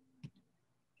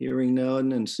 Hearing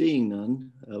none and seeing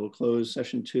none, we'll close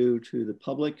session 2 to the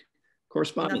public.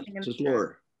 Correspondence, Mrs.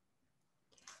 Laura.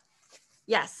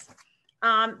 Yes.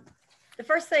 The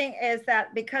first thing is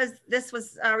that because this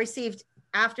was received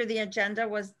after the agenda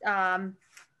was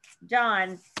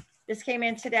done, This came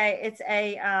in today. It's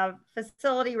a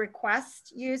facility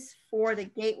request use for the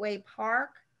Gateway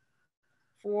Park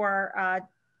for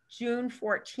June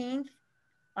 14th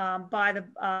by the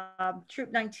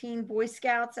Troop 19 Boy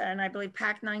Scouts, and I believe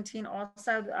Pack 19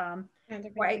 also,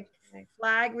 white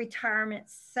flag retirement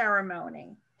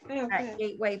ceremony at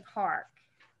Gateway Park.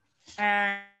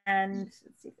 And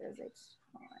let's see if there's a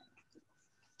time.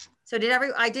 So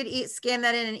I did scan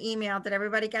that in an email. Did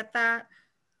everybody get that?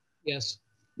 Yes.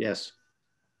 Yes.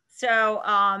 So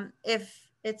if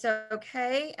it's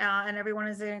okay and everyone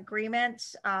is in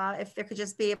agreement, if there could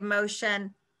just be a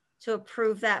motion to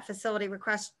approve that facility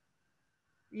request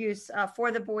use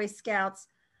for the Boy Scouts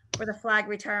for the flag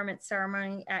retirement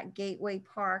ceremony at Gateway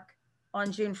Park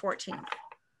on June 14th.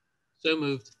 So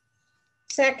moved.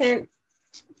 Second.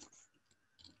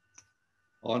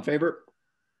 All in favor?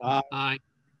 Aye.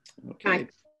 Okay.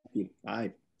 Aye.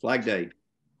 Aye. Flag Day.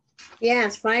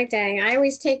 Yes, Flag Day. I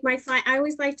always take my flag. I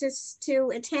always like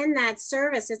to attend that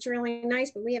service. It's really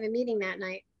nice, but we have a meeting that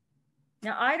night.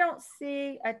 Now I don't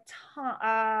see a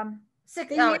time.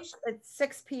 It's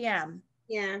 6 p.m.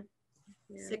 Yeah.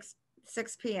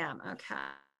 6 p.m.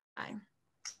 Okay.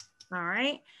 All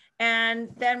right. And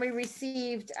then we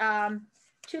received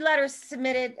 2 letters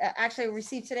submitted, actually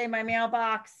received today in my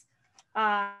mailbox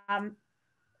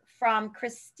from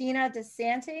Christina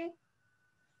DeSanti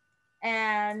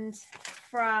and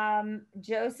from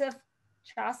Joseph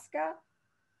Chaska,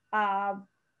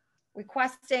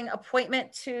 requesting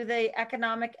appointment to the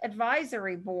Economic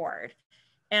Advisory Board.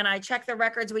 And I checked the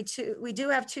records. We do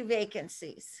have 2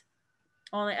 vacancies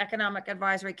on the Economic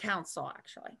Advisory Council,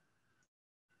 actually.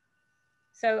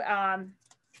 So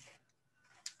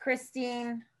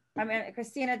Christina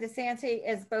DeSanti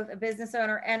is both a business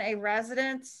owner and a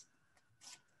resident.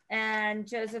 And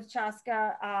Joseph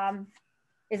Chaska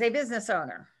is a business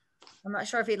owner. I'm not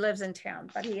sure if he lives in town,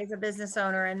 but he is a business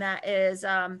owner, and that is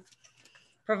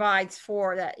provides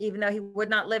for that. Even though he would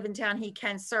not live in town, he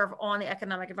can serve on the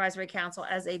Economic Advisory Council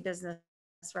as a business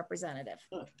representative.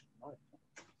 Which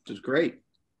is great.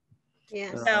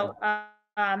 Yeah. So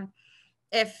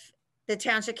if the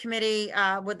Township Committee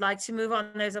would like to move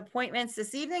on those appointments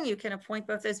this evening, you can appoint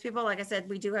both those people. Like I said,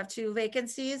 we do have 2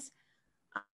 vacancies,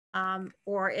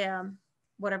 or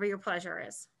whatever your pleasure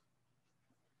is.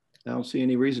 I don't see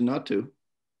any reason not to.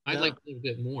 I'd like a little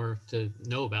bit more to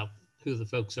know about who the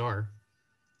folks are.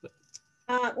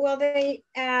 Well,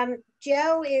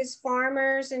 Joe is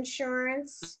Farmers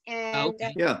Insurance, and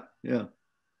yeah.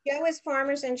 Joe is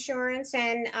Farmers Insurance,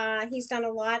 and he's done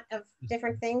a lot of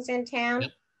different things in town.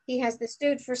 Yep. He has the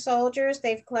Suit for Soldiers.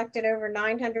 They've collected over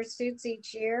 900 suits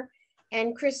each year.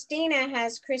 And Christina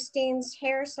has Christine's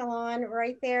hair salon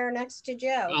right there next to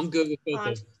Joe. I'm good with both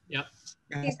of them. Yep.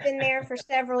 He's been there for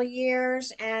several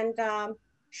years, and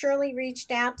Shirley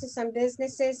reached out to some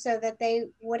businesses so that they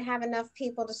would have enough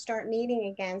people to start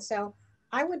meeting again. So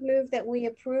I would move that we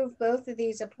approve both of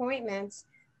these appointments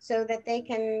so that they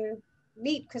can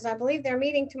meet, because I believe they're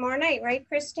meeting tomorrow night, right,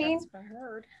 Christine? That's what I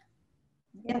heard.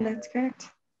 Yeah, that's correct.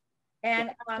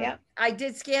 And I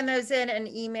did scan those in and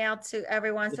email to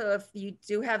everyone. So if you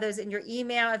do have those in your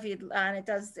email, if you and it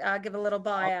does give a little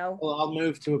bio. I'll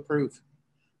move to approve.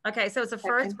 Okay, so it's a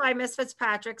first by Ms.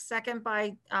 Fitzpatrick, second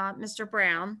by Mr.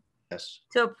 Brown. Yes.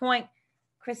 To appoint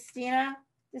Christina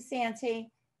DeSanti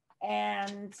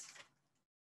and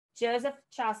Joseph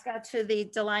Chaska to the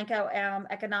Delanco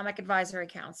Economic Advisory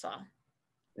Council.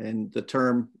 And the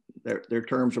term, their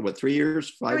terms are what, 3 years,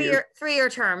 5 years? 3-year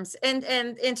terms and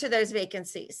into those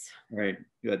vacancies. All right,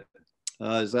 good.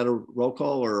 Is that a roll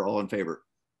call or all in favor?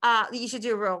 You should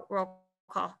do a roll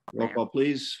call. Roll call,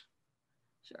 please.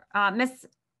 Sure.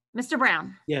 Mr.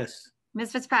 Brown. Yes.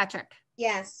 Ms. Fitzpatrick.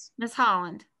 Yes. Ms.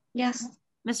 Holland. Yes.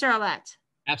 Mr. Olet.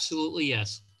 Absolutely,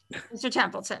 yes. Mr.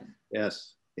 Templeton.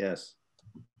 Yes, yes.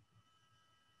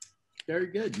 Very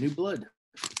good. New blood.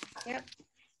 Yep.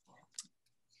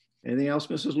 Anything else,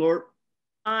 Mrs. Lord?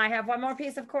 I have one more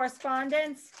piece of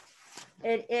correspondence.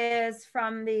 It is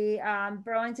from the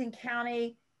Burlington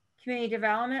County Community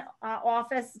Development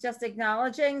Office, just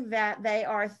acknowledging that they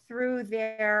are through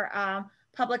their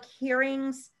public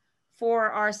hearings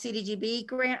for our CDGB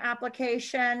grant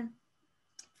application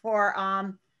for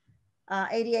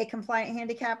ADA compliant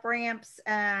handicap ramps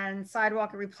and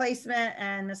sidewalk replacement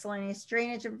and miscellaneous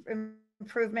drainage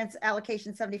improvements,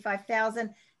 allocation 75,000,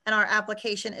 and our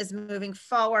application is moving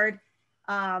forward.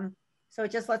 So it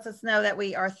just lets us know that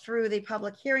we are through the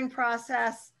public hearing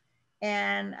process,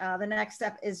 and the next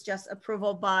step is just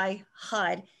approval by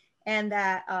HUD, and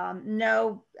that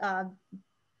no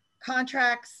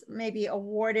contracts may be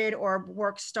awarded or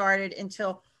work started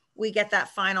until we get that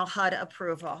final HUD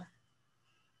approval.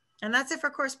 And that's it for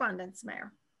correspondence,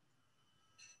 Mayor.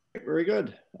 Very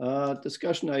good.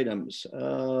 Discussion items.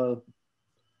 I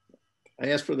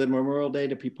asked for the Memorial Day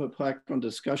to be put back on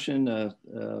discussion.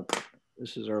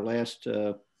 This is our last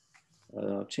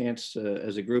chance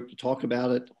as a group to talk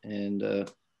about it. And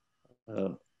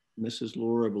Mrs.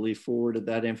 Laura, I believe, forwarded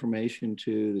that information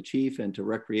to the chief and to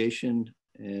Recreation.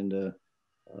 And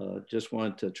just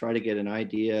wanted to try to get an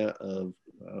idea of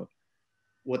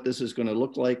what this is going to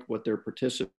look like, what their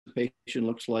participation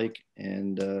looks like,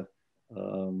 and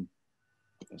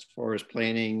as far as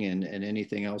planning and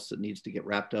anything else that needs to get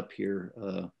wrapped up here,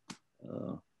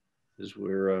 as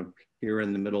we're here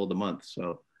in the middle of the month.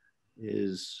 So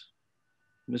is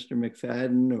Mr.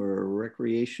 McFadden or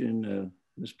Recreation,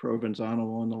 Ms.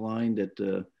 Provenzano on the line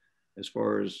that as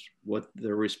far as what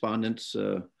the respondents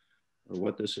or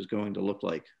what this is going to look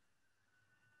like?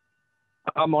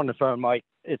 I'm on the phone, Mike.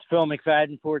 It's Phil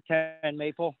McFadden, 410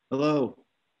 Maple. Hello.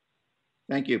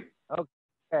 Thank you.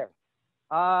 Okay.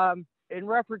 In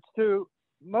reference to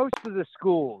most of the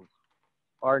schools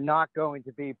are not going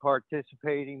to be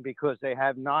participating because they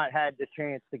have not had the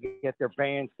chance to get their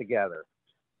bands together.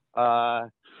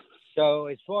 So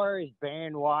as far as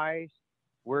band wise,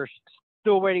 we're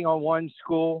still waiting on one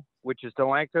school, which is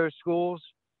Delanco schools.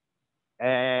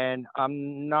 And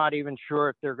I'm not even sure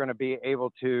if they're going to be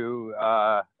able to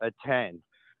attend.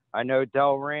 I know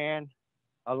Delran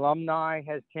alumni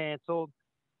has canceled.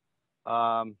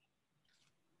 Trenton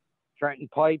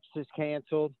Pipes is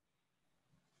canceled.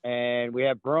 And we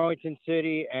have Burlington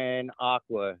City and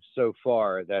Aqua so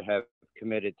far that have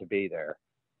committed to be there.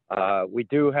 We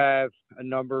do have a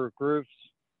number of groups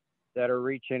that are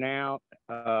reaching out.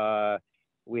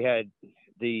 We had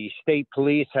the state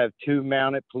police have 2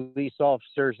 mounted police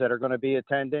officers that are going to be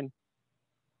attending.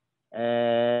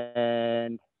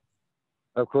 And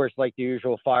of course, like the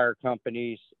usual fire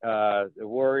companies, the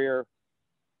Warrior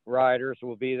Riders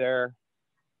will be there.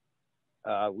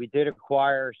 We did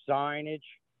acquire signage.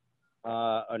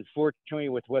 Unfortunately,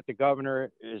 with what the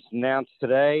governor has announced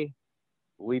today,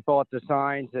 we bought the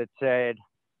signs that said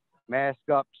mask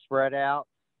up, spread out.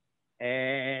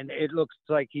 And it looks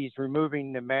like he's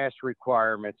removing the mask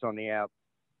requirements on the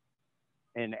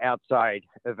outside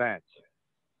events.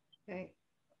 Okay.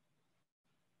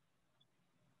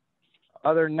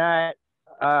 Other than that,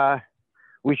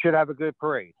 we should have a good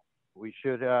parade. We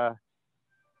should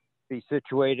be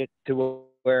situated to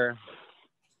where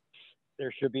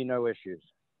there should be no issues.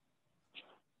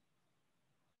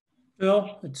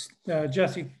 Bill, it's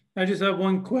Jesse. I just have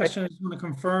one question. I just want to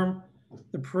confirm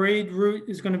the parade route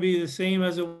is going to be the same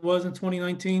as it was in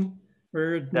 2019?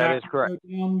 That is correct.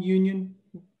 Union,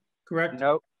 correct?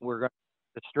 Nope. We're going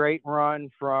to straight run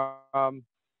from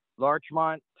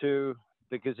Larchmont to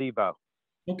the gazebo.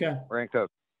 Okay. Ranco.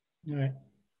 All right.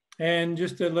 And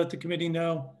just to let the committee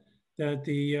know that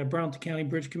the Burlington County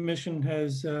Bridge Commission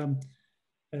has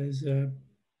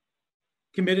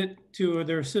committed to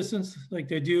their assistance like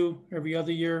they do every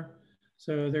other year.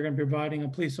 So they're going to be providing a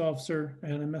police officer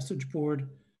and a message board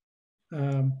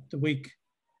the week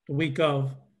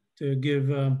of to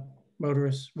give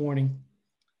motorists warning.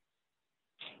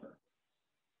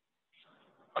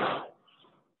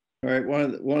 All right.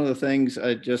 One of the things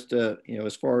I just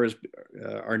as far as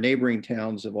our neighboring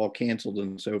towns have all canceled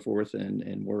and so forth,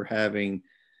 and we're having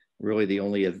really the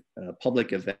only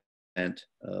public event.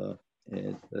 I've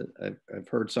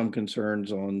heard some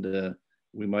concerns on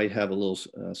we might have a little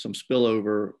some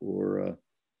spillover or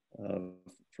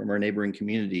from our neighboring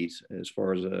communities as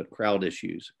far as crowd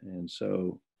issues, and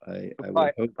so I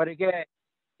would hope. But again,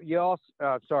 you also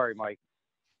sorry, Mike.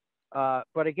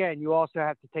 But again, you also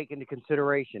have to take into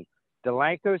consideration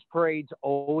Delanco's parade's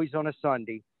always on a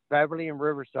Sunday. Beverly and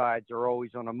Riverside's are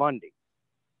always on a Monday.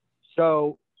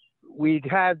 So we'd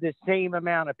have the same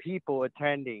amount of people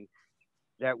attending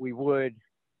that we would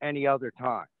any other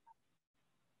time.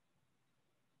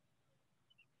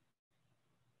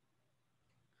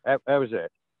 That was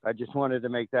it. I just wanted to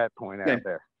make that point out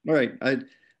there. All right.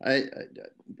 I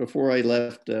before I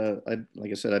left,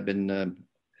 like I said, I've been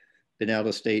out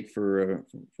of state for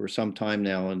some time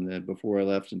now, and before I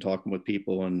left and talking with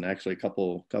people, and actually a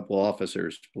couple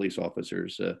officers, police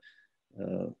officers,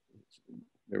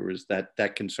 there was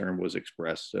that concern was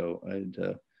expressed. So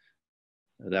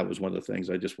that was one of the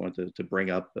things I just wanted to bring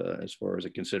up as far as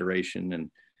a consideration,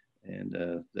 and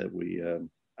that we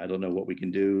I don't know what we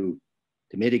can do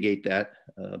to mitigate that,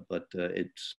 but it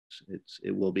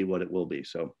will be what it will be.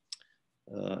 So.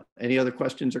 Any other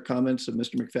questions or comments of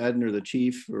Mr. McFadden or the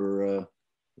chief or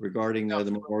regarding the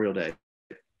Memorial Day?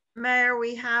 Mayor,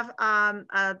 we have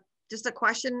just a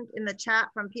question in the chat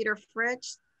from Peter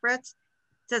Fritz.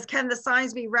 says, can the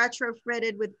signs be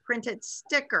retrofitted with printed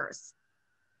stickers?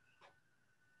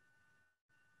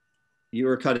 You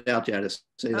were cut out, Janice.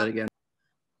 Say that again.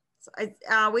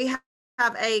 We have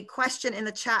a question in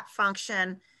the chat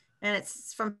function, and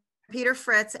it's from Peter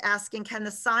Fritz asking, can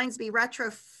the signs be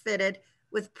retrofitted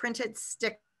with printed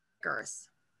stickers?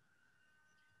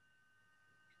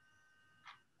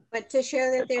 But to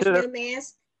show that there's no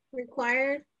mask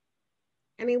required?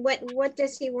 I mean, what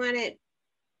does he want it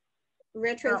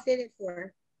retrofitted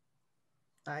for?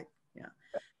 Yeah.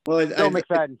 Well, Bill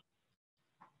McFadden.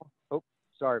 Oh,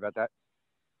 sorry about that.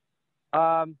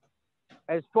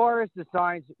 As far as the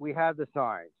signs, we have the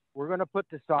signs. We're going to put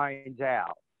the signs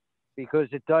out because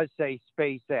it does say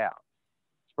space out,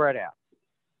 spread out.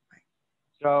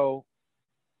 So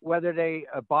whether they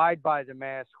abide by the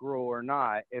mask rule or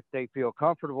not, if they feel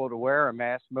comfortable to wear a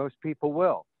mask, most people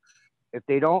will. If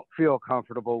they don't feel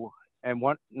comfortable and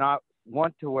not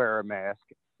want to wear a mask,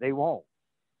 they won't.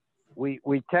 We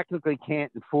technically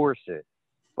can't enforce it,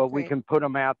 but we can put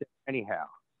them out there anyhow.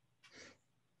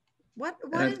 What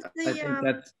is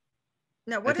the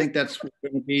I think that's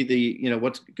going to be the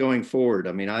what's going forward.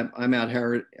 I mean, I'm out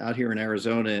here in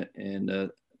Arizona,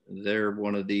 and they're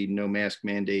one of the no mask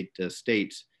mandate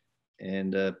states,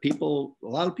 and a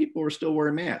lot of people are still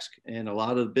wearing masks, and a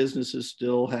lot of businesses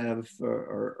still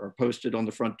are posted on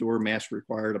the front door, mask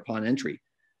required upon entry.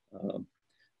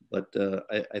 But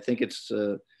I think it's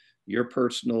your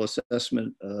personal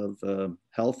assessment of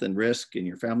health and risk and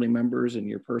your family members and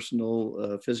your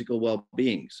personal physical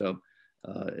well-being. So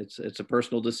it's a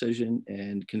personal decision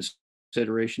and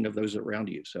consideration of those around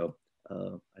you. So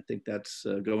I think that's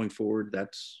going forward.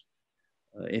 That's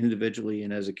individually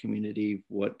and as a community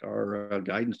what our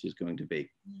guidance is going to be.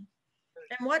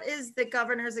 And what is the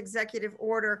governor's executive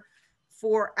order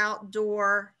for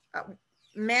outdoor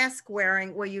mask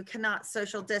wearing where you cannot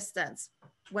social distance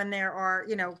when there are,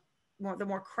 the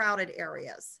more crowded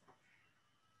areas?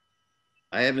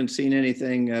 I haven't seen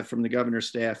anything from the governor's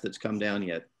staff that's come down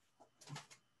yet.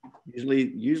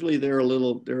 Usually they're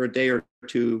a day or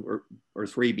two or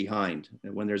three behind.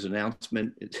 And when there's an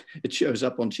announcement, it shows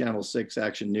up on Channel 6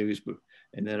 Action News,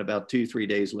 and then about 2-3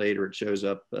 days later, it shows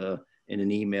up in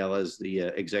an email as the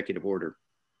executive order.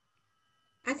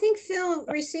 I think Phil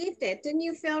received it. Didn't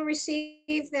you, Phil,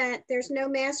 receive that there's no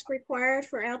mask required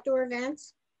for outdoor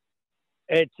events?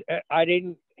 Yes, I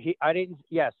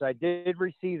did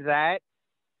receive that.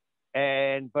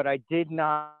 But I did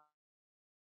not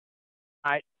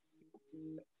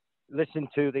listen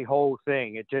to the whole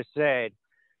thing. It just said,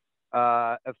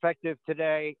 effective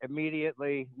today,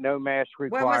 immediately, no mask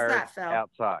required. When was that, Phil?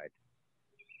 Outside.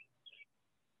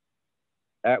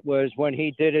 That was when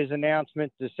he did his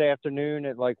announcement this afternoon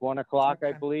at like 1 o'clock,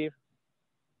 okay. I believe.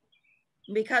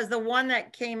 Because the one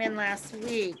that came in last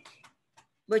week,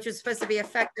 which was supposed to be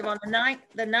effective on the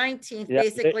 19th,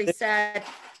 basically said,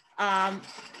 the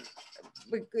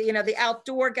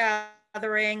outdoor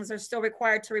gatherings are still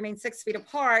required to remain 6 feet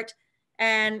apart,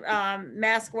 and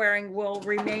mask wearing will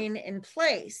remain in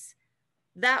place.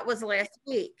 That was last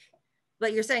week.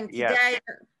 But you're saying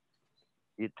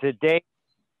today?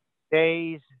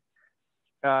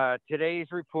 Today's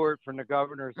report from the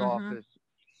governor's office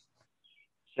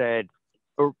said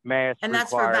mask and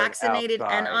that's for vaccinated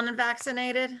outside. and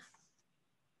unvaccinated?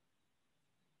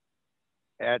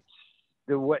 That's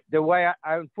the way I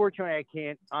unfortunately I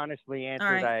can't honestly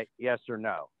answer that yes or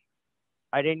no.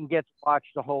 I didn't get to watch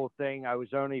the whole thing. I was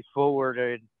only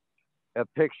forwarded a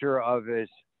picture of his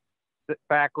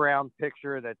background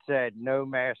picture that said no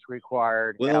mask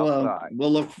required outside.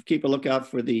 We'll keep a lookout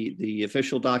for the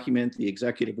official document, the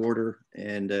executive order,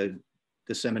 and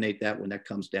disseminate that when that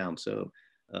comes down. So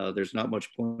there's not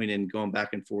much point in going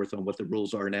back and forth on what the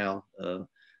rules are now.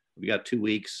 We got 2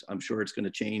 weeks. I'm sure it's going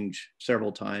to change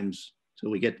several times till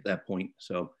we get to that point.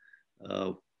 So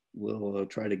we'll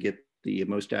try to get the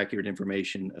most accurate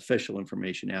information, official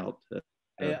information out.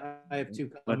 I have 2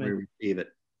 comments. When we receive it.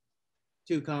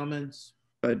 2 comments.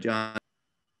 Go ahead, John.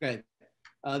 Okay.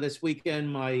 This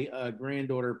weekend, my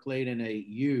granddaughter played in a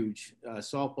huge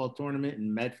softball tournament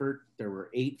in Medford. There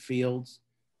were 8 fields.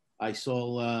 I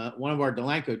saw one of our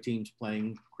Delanco teams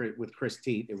playing with Chris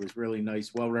Teat. It was really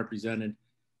nice, well represented.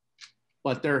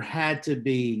 But there had to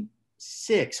be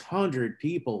 600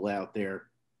 people out there.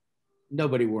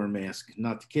 Nobody wore a mask,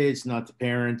 not the kids, not the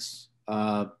parents,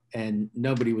 and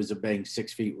nobody was obeying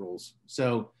 6 feet rules.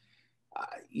 So,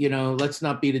 let's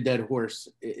not beat a dead horse.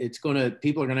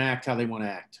 People are going to act how they want to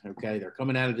act. Okay. They're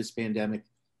coming out of this pandemic.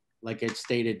 Like I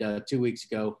stated 2 weeks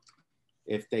ago,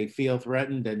 if they feel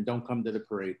threatened, then don't come to the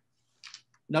parade.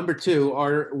 Number 2,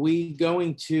 are we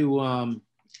going to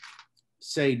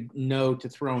say no to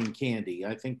throwing candy.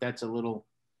 I think that's a little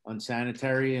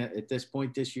unsanitary at this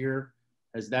point this year.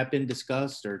 Has that been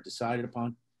discussed or decided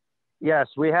upon? Yes,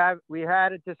 we had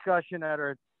a discussion at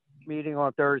our meeting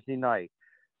on Thursday night.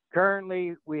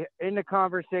 Currently, in the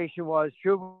conversation was,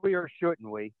 should we or shouldn't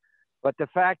we? But the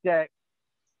fact that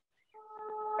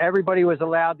everybody was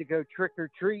allowed to go trick or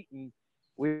treating,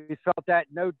 we felt that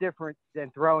no different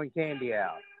than throwing candy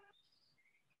out.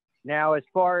 Now, as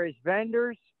far as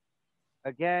vendors,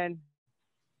 again,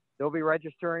 they'll be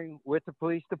registering with the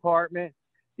police department.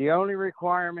 The only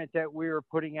requirement that we were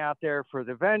putting out there for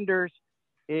the vendors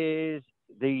is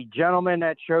the gentleman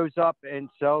that shows up and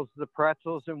sells the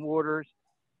pretzels and waters,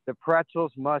 the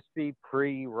pretzels must be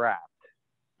pre-wrapped.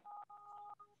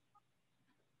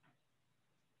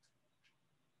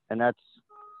 And that's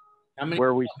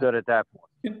where we stood at that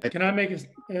point. Can I make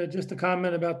just a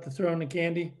comment about the throwing the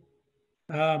candy?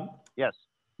 Yes.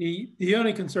 The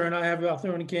only concern I have about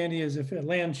throwing the candy is if it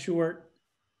lands short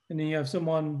and then you have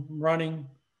someone running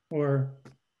or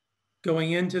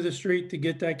going into the street to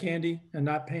get that candy and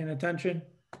not paying attention.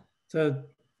 So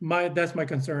that's my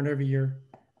concern every year.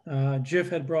 Jiff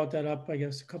had brought that up, I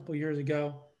guess, a couple of years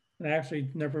ago, and I actually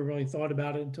never really thought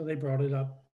about it until they brought it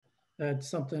up. That's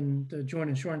something the Joint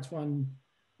Insurance Fund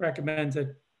recommends,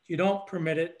 that you don't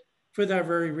permit it for that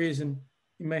very reason.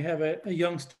 You may have a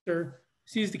youngster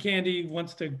sees the candy,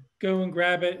 wants to go and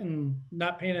grab it and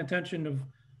not paying attention of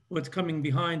what's coming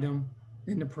behind them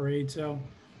in the parade. So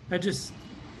I just,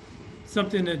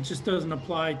 something that just doesn't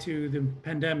apply to the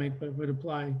pandemic, but would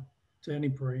apply to any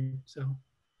parade. So.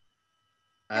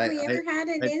 Have we ever had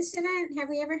an incident? Have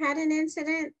we ever had an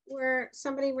incident where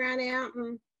somebody ran out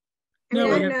and? No,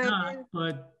 we have not,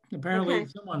 but apparently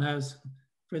someone has,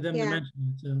 for them to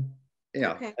mention it. So.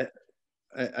 Yeah, okay.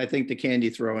 I think the candy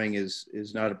throwing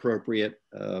is not appropriate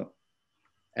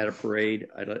at a parade.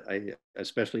 I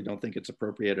especially don't think it's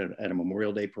appropriate at a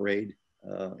Memorial Day parade.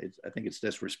 I think it's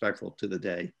disrespectful to the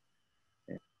day.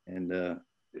 And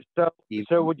so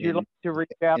would you like to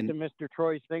reach out to Mr.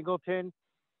 Troy Singleton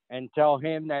and tell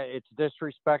him that it's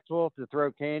disrespectful to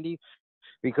throw candy?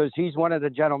 Because he's one of the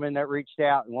gentlemen that reached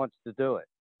out and wants to do it.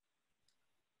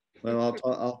 Well,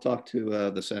 I'll talk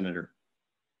to the senator.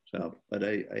 So, but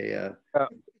I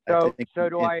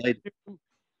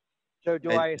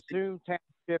assume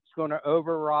Township's going to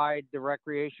override the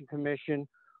Recreation Commission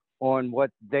on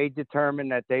what they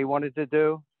determined that they wanted to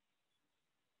do?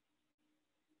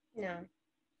 No.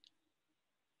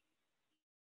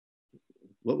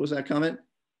 What was that comment?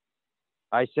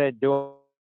 I said, do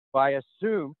I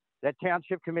assume that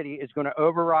Township Committee is going to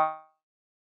override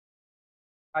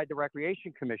the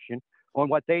Recreation Commission on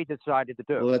what they decided to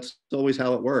do? Well, that's always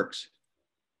how it works.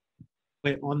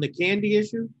 Wait, on the candy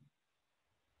issue?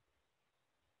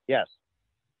 Yes.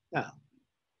 No,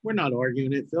 we're not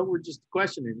arguing it, Phil. We're just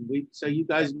questioning. So you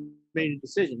guys made a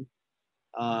decision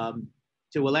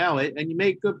to allow it, and you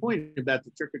made a good point about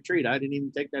the trick or treat. I didn't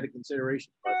even take that into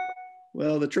consideration.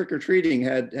 Well, the trick or treating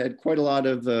had quite a lot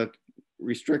of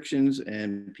restrictions,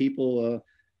 and people,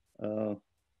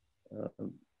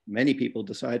 many people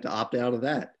decided to opt out of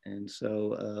that. And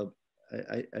so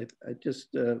this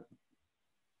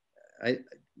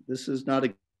is not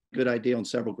a good idea on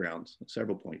several grounds,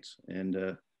 several points.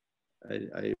 And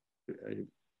I would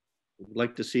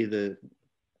like to see that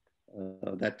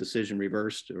decision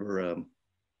reversed or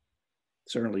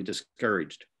certainly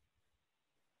discouraged.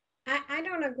 I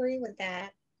don't agree with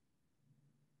that.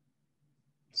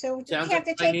 So do we have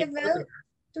to take a vote?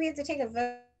 Do we have to take a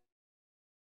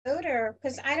vote, or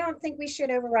because I don't think we should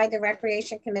override the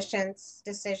Recreation Commission's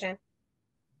decision.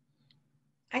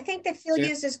 I think that Phil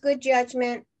uses good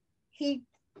judgment.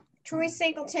 Troy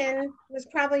Singleton was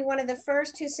probably one of the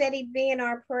first who said he'd be in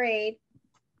our parade,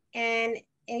 and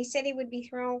he said he would be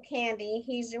throwing candy.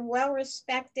 He's a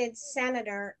well-respected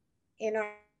senator in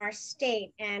our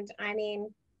state, and I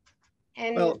mean,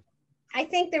 I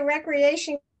think the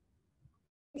Recreation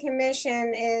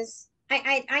Commission is,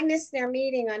 I missed their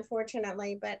meeting,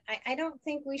 unfortunately, but I don't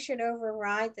think we should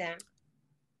override them.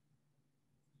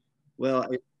 Well,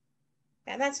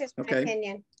 that's just my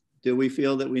opinion. Do we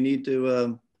feel that we need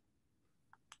to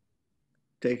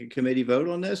take a committee vote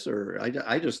on this, or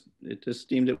it just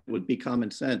seemed it would be common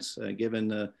sense given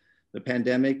the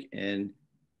pandemic, and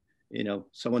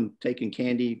someone taking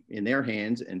candy in their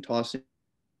hands and tossing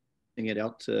it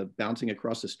out to bouncing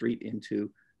across the street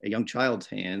into a young child's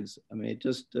hands. I mean, it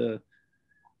just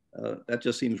that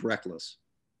just seems reckless,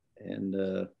 and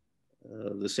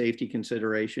the safety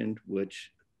consideration,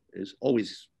 which is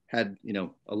always had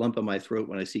a lump in my throat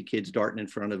when I see kids darting in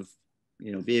front of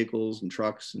vehicles and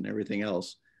trucks and everything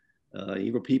else,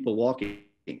 even people walking.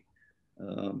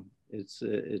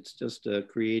 It's just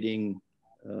creating.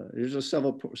 There's just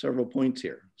several points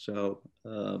here. So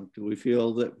do we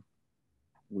feel that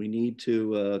we need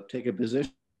to take a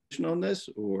position on this,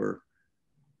 or?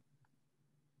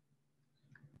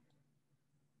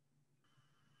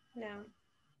 No,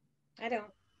 I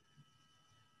don't.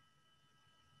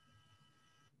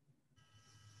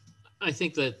 I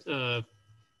think that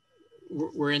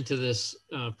we're into this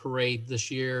parade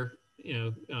this year.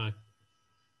 You know,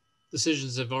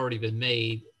 decisions have already been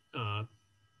made.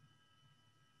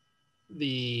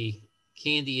 The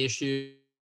candy issue,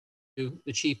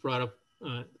 the chief brought up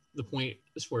the point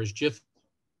as far as JIF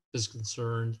is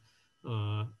concerned.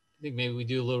 I think maybe we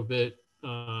do a little bit,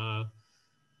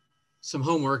 some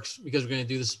homeworks, because we're going to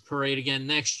do this parade again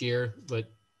next year,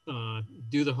 but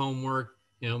do the homework.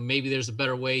 You know, maybe there's a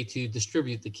better way to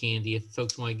distribute the candy if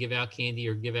folks want to give out candy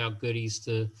or give out goodies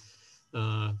to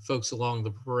folks along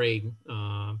the parade.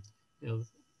 You know,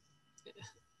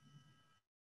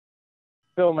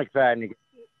 Phil McFadden.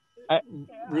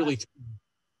 Really,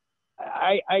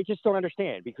 I just don't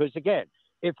understand, because again,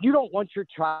 if you don't want your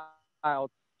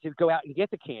child to go out and get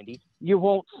the candy, you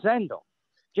won't send them.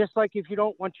 Just like if you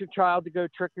don't want your child to go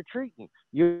trick or treating,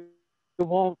 you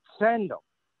won't send them.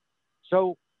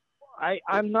 So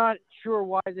I'm not sure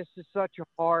why this is such a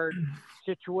hard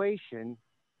situation,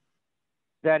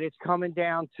 that it's coming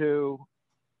down to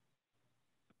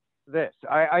this.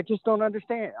 I just don't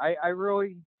understand.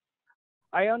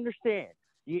 I understand.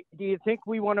 Do you think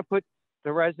we want to put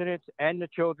the residents and the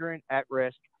children at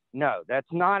risk? No,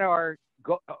 that's not our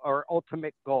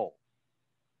ultimate goal.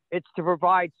 It's to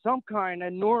provide some kind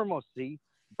of normalcy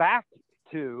back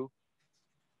to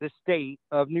the state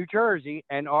of New Jersey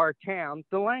and our town,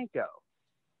 Delanco.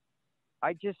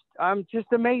 I'm just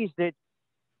amazed that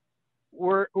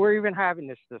we're even having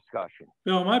this discussion.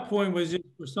 No, my point was just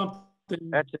for something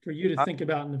for you to think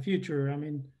about in the future. I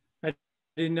mean, I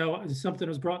didn't know something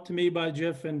was brought to me by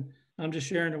Jeff, and I'm just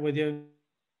sharing it with you.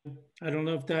 I don't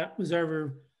know if that was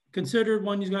ever considered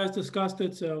when you guys discussed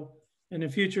it. So in the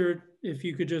future, if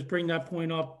you could just bring that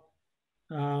point up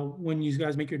when you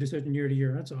guys make your decision year to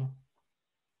year, that's all.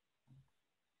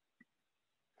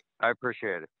 I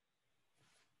appreciate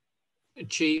it.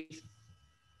 Chief,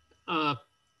 not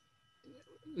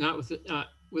with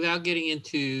without getting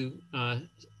into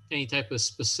any type of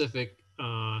specific,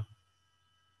 I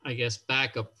guess,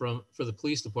 backup for the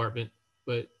police department,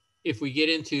 but if we get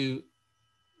into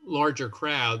larger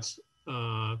crowds,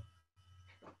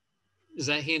 is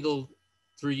that handled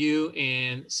through you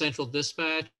and Central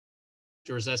Dispatch,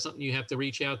 or is that something you have to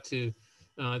reach out to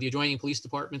the adjoining police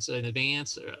departments in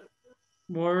advance?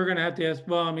 Well, we're going to have to ask.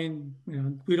 Well, I mean,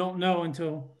 we don't know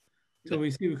until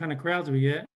we see what kind of crowds we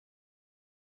get,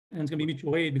 and it's going to be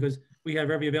mutual aid, because we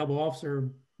have every available officer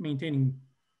maintaining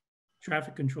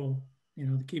traffic control,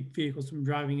 to keep vehicles from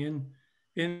driving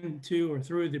into or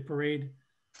through the parade.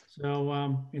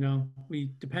 So,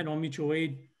 we depend on mutual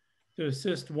aid to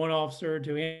assist one officer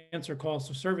to answer calls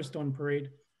for service during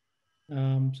parade.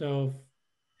 So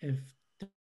if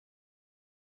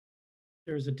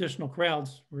there's additional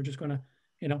crowds, we're just going to,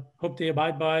 hope they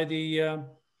abide by the,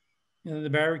 the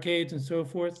barricades and so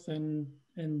forth, and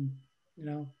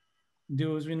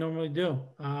do as we normally do.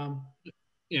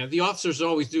 The officers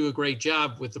always do a great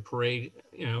job with the parade,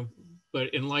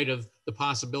 but in light of the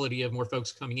possibility of more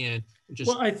folks coming in,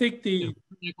 well, I think the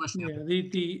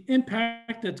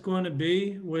impact that's going to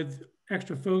be with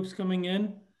extra folks coming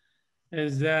in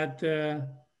is that the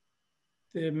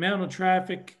amount of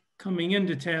traffic coming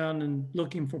into town and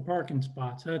looking for parking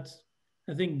spots.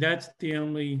 I think that's the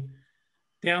only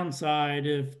downside,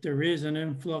 if there is an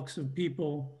influx of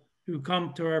people who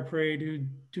come to our parade who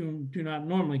do not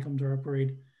normally come to our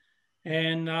parade.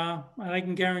 And I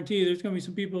can guarantee you there's going to be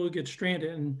some people who get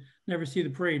stranded and never see the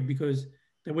parade because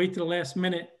they wait to the last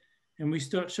minute and we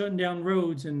start shutting down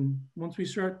roads. And once we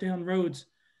shut down roads,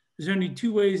 there's only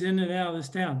two ways in and out of this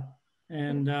town.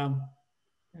 And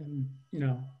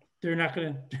they're not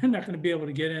going to be able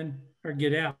to get in or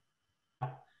get out.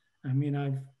 I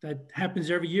mean, that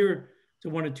happens every year to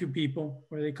one or two people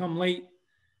where they come late.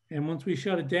 And once we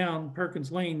shut it down,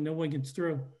 Perkins Lane, no one gets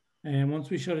through. And once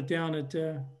we shut it down at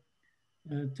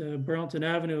Burlington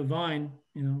Avenue, Vine,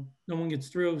 no one gets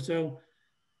through. So,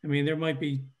 I mean, there might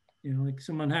be, like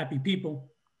some unhappy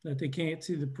people that they can't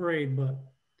see the parade, but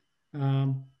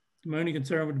my only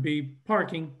concern would be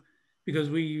parking,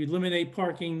 because we eliminate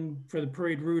parking for the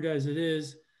parade route as it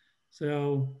is.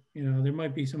 So, there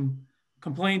might be some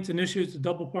complaints and issues of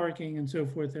double parking and so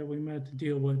forth that we might have to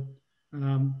deal with.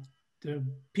 The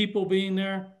people being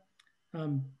there,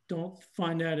 don't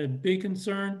find that a big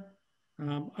concern.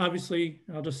 Obviously,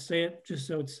 I'll just say it just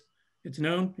so it's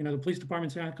known. You know, the police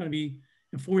department's not going to be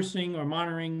enforcing or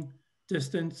monitoring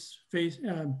distance, face,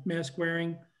 mask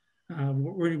wearing.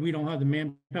 We don't have the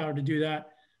manpower to do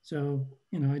that. So,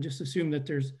 you know, I just assume that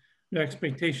there's no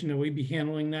expectation that we'd be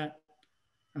handling that.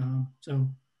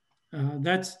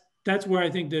 That's where I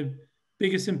think the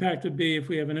biggest impact would be if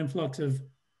we have an influx of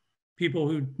people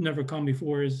who never come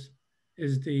before is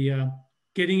the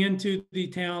getting into the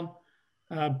town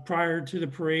prior to the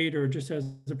parade or just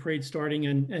as the parade starting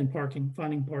and parking,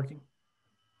 finding parking.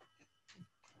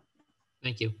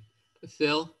 Thank you.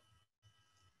 Phil,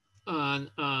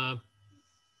 on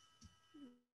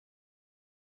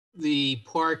the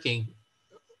parking,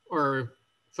 are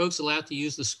folks allowed to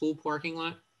use the school parking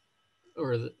lot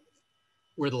or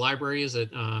where the library is at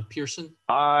Pearson?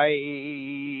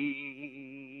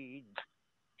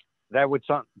 That would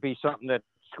be something that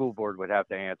the school board would have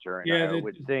to answer. And yeah, I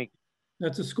would think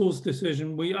that's a school's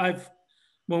decision.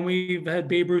 When we've had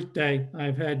Babe Ruth Day,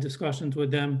 I've had discussions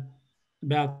with them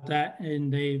about that,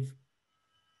 and they've,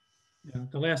 you know,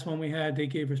 the last one we had, they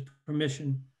gave us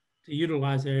permission to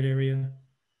utilize that area.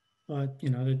 But, you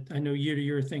know, I know year to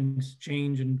year things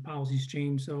change and policies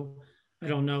change. So I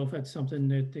don't know if that's something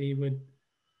that they would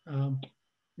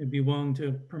be willing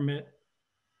to permit.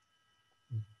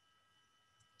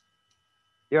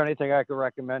 the only thing I could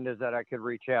recommend is that I could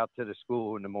reach out to the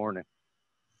school in the morning.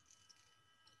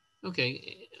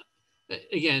 Okay.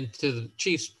 Again, to the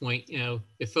chief's point, you know,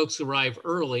 if folks arrive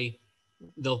early,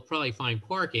 they'll probably find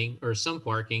parking or some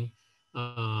parking.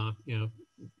 You know,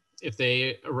 if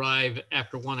they arrive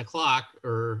after 1 o'clock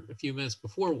or a few minutes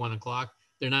before 1 o'clock,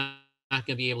 they're not going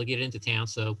to be able to get into town.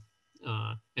 So,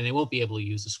 and they won't be able to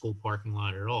use the school parking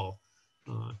lot at all.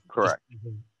 Correct.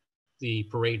 The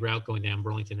parade route going down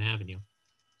Burlington Avenue.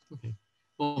 Okay.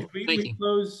 Well, thank you. We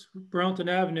close Burlington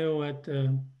Avenue at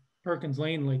Perkins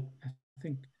Lane, like I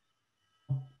think.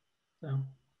 So.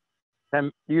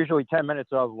 Usually 10 minutes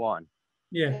of 1.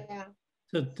 Yeah.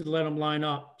 To let them line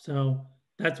up. So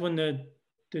that's when the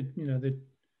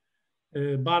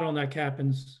bottleneck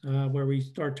happens, where we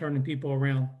start turning people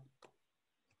around.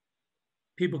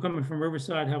 People coming from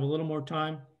Riverside have a little more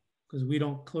time because we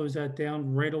don't close that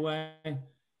down right away.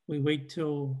 We wait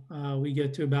till we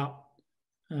get to about,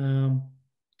 I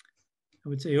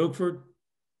would say Oakford.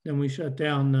 Then we shut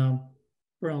down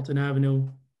Burlington Avenue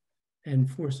and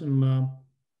force them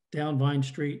down Vine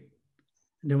Street.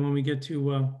 And then when we get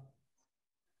to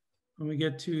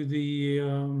the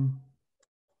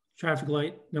traffic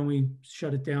light, then we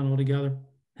shut it down altogether.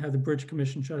 Have the Bridge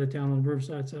Commission shut it down on the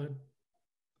Riverside side.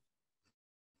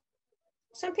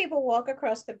 Some people walk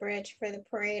across the bridge for the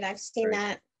parade. I've seen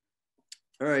that.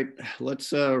 All right,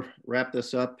 let's wrap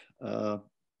this up.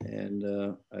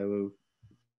 And I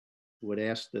would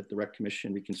ask that the Rec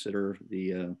Commission reconsider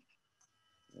the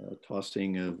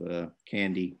tossing of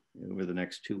candy over the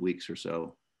next 2 weeks or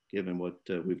so, given what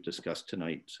we've discussed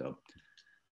tonight. So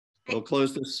we'll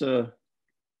close this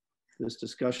this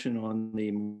discussion on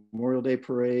the Memorial Day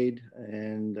Parade.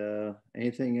 And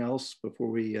anything else before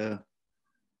we?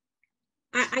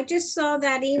 I just saw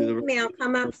that email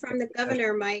come up from the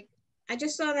governor, Mike. I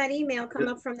just saw that email come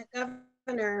up from the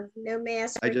governor. No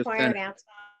mask required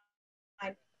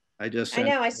outside. I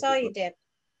know. I saw you did.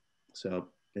 So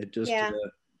it just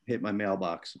hit my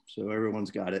mailbox. So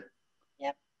everyone's got it.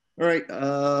 Yep. All right.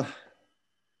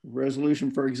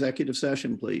 Resolution for executive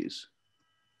session, please.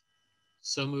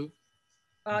 So moved.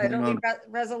 It'll be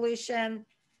resolution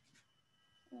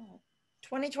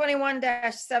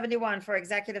 2021-71 for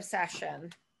executive session.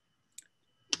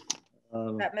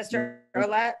 That Mr.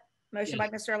 Olet, motion by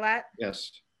Mr. Olet?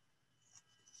 Yes.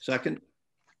 Second?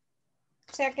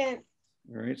 Second.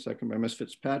 All right, second by Ms.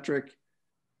 Fitzpatrick.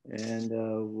 And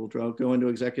we'll go into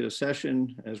executive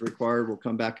session as required. We'll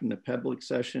come back in the public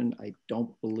session. I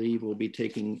don't believe we'll be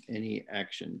taking any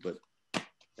action, but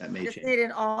that may change. Just need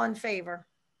an all in favor.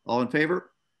 All in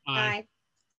favor? Aye.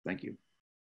 Thank you.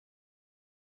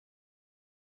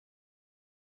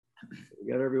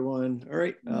 We got everyone. All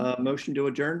right, motion to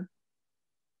adjourn.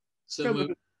 So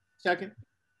moved. Second.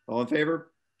 All in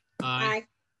favor? Aye.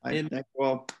 Aye. Thank you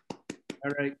all.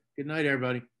 All right. Good night,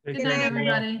 everybody. Good night,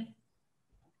 everybody.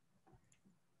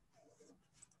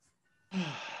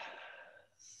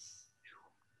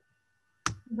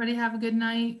 Everybody have a good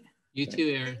night. You too,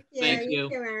 Aaron. Yeah, Thank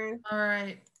you. Aaron. All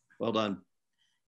right. Well done.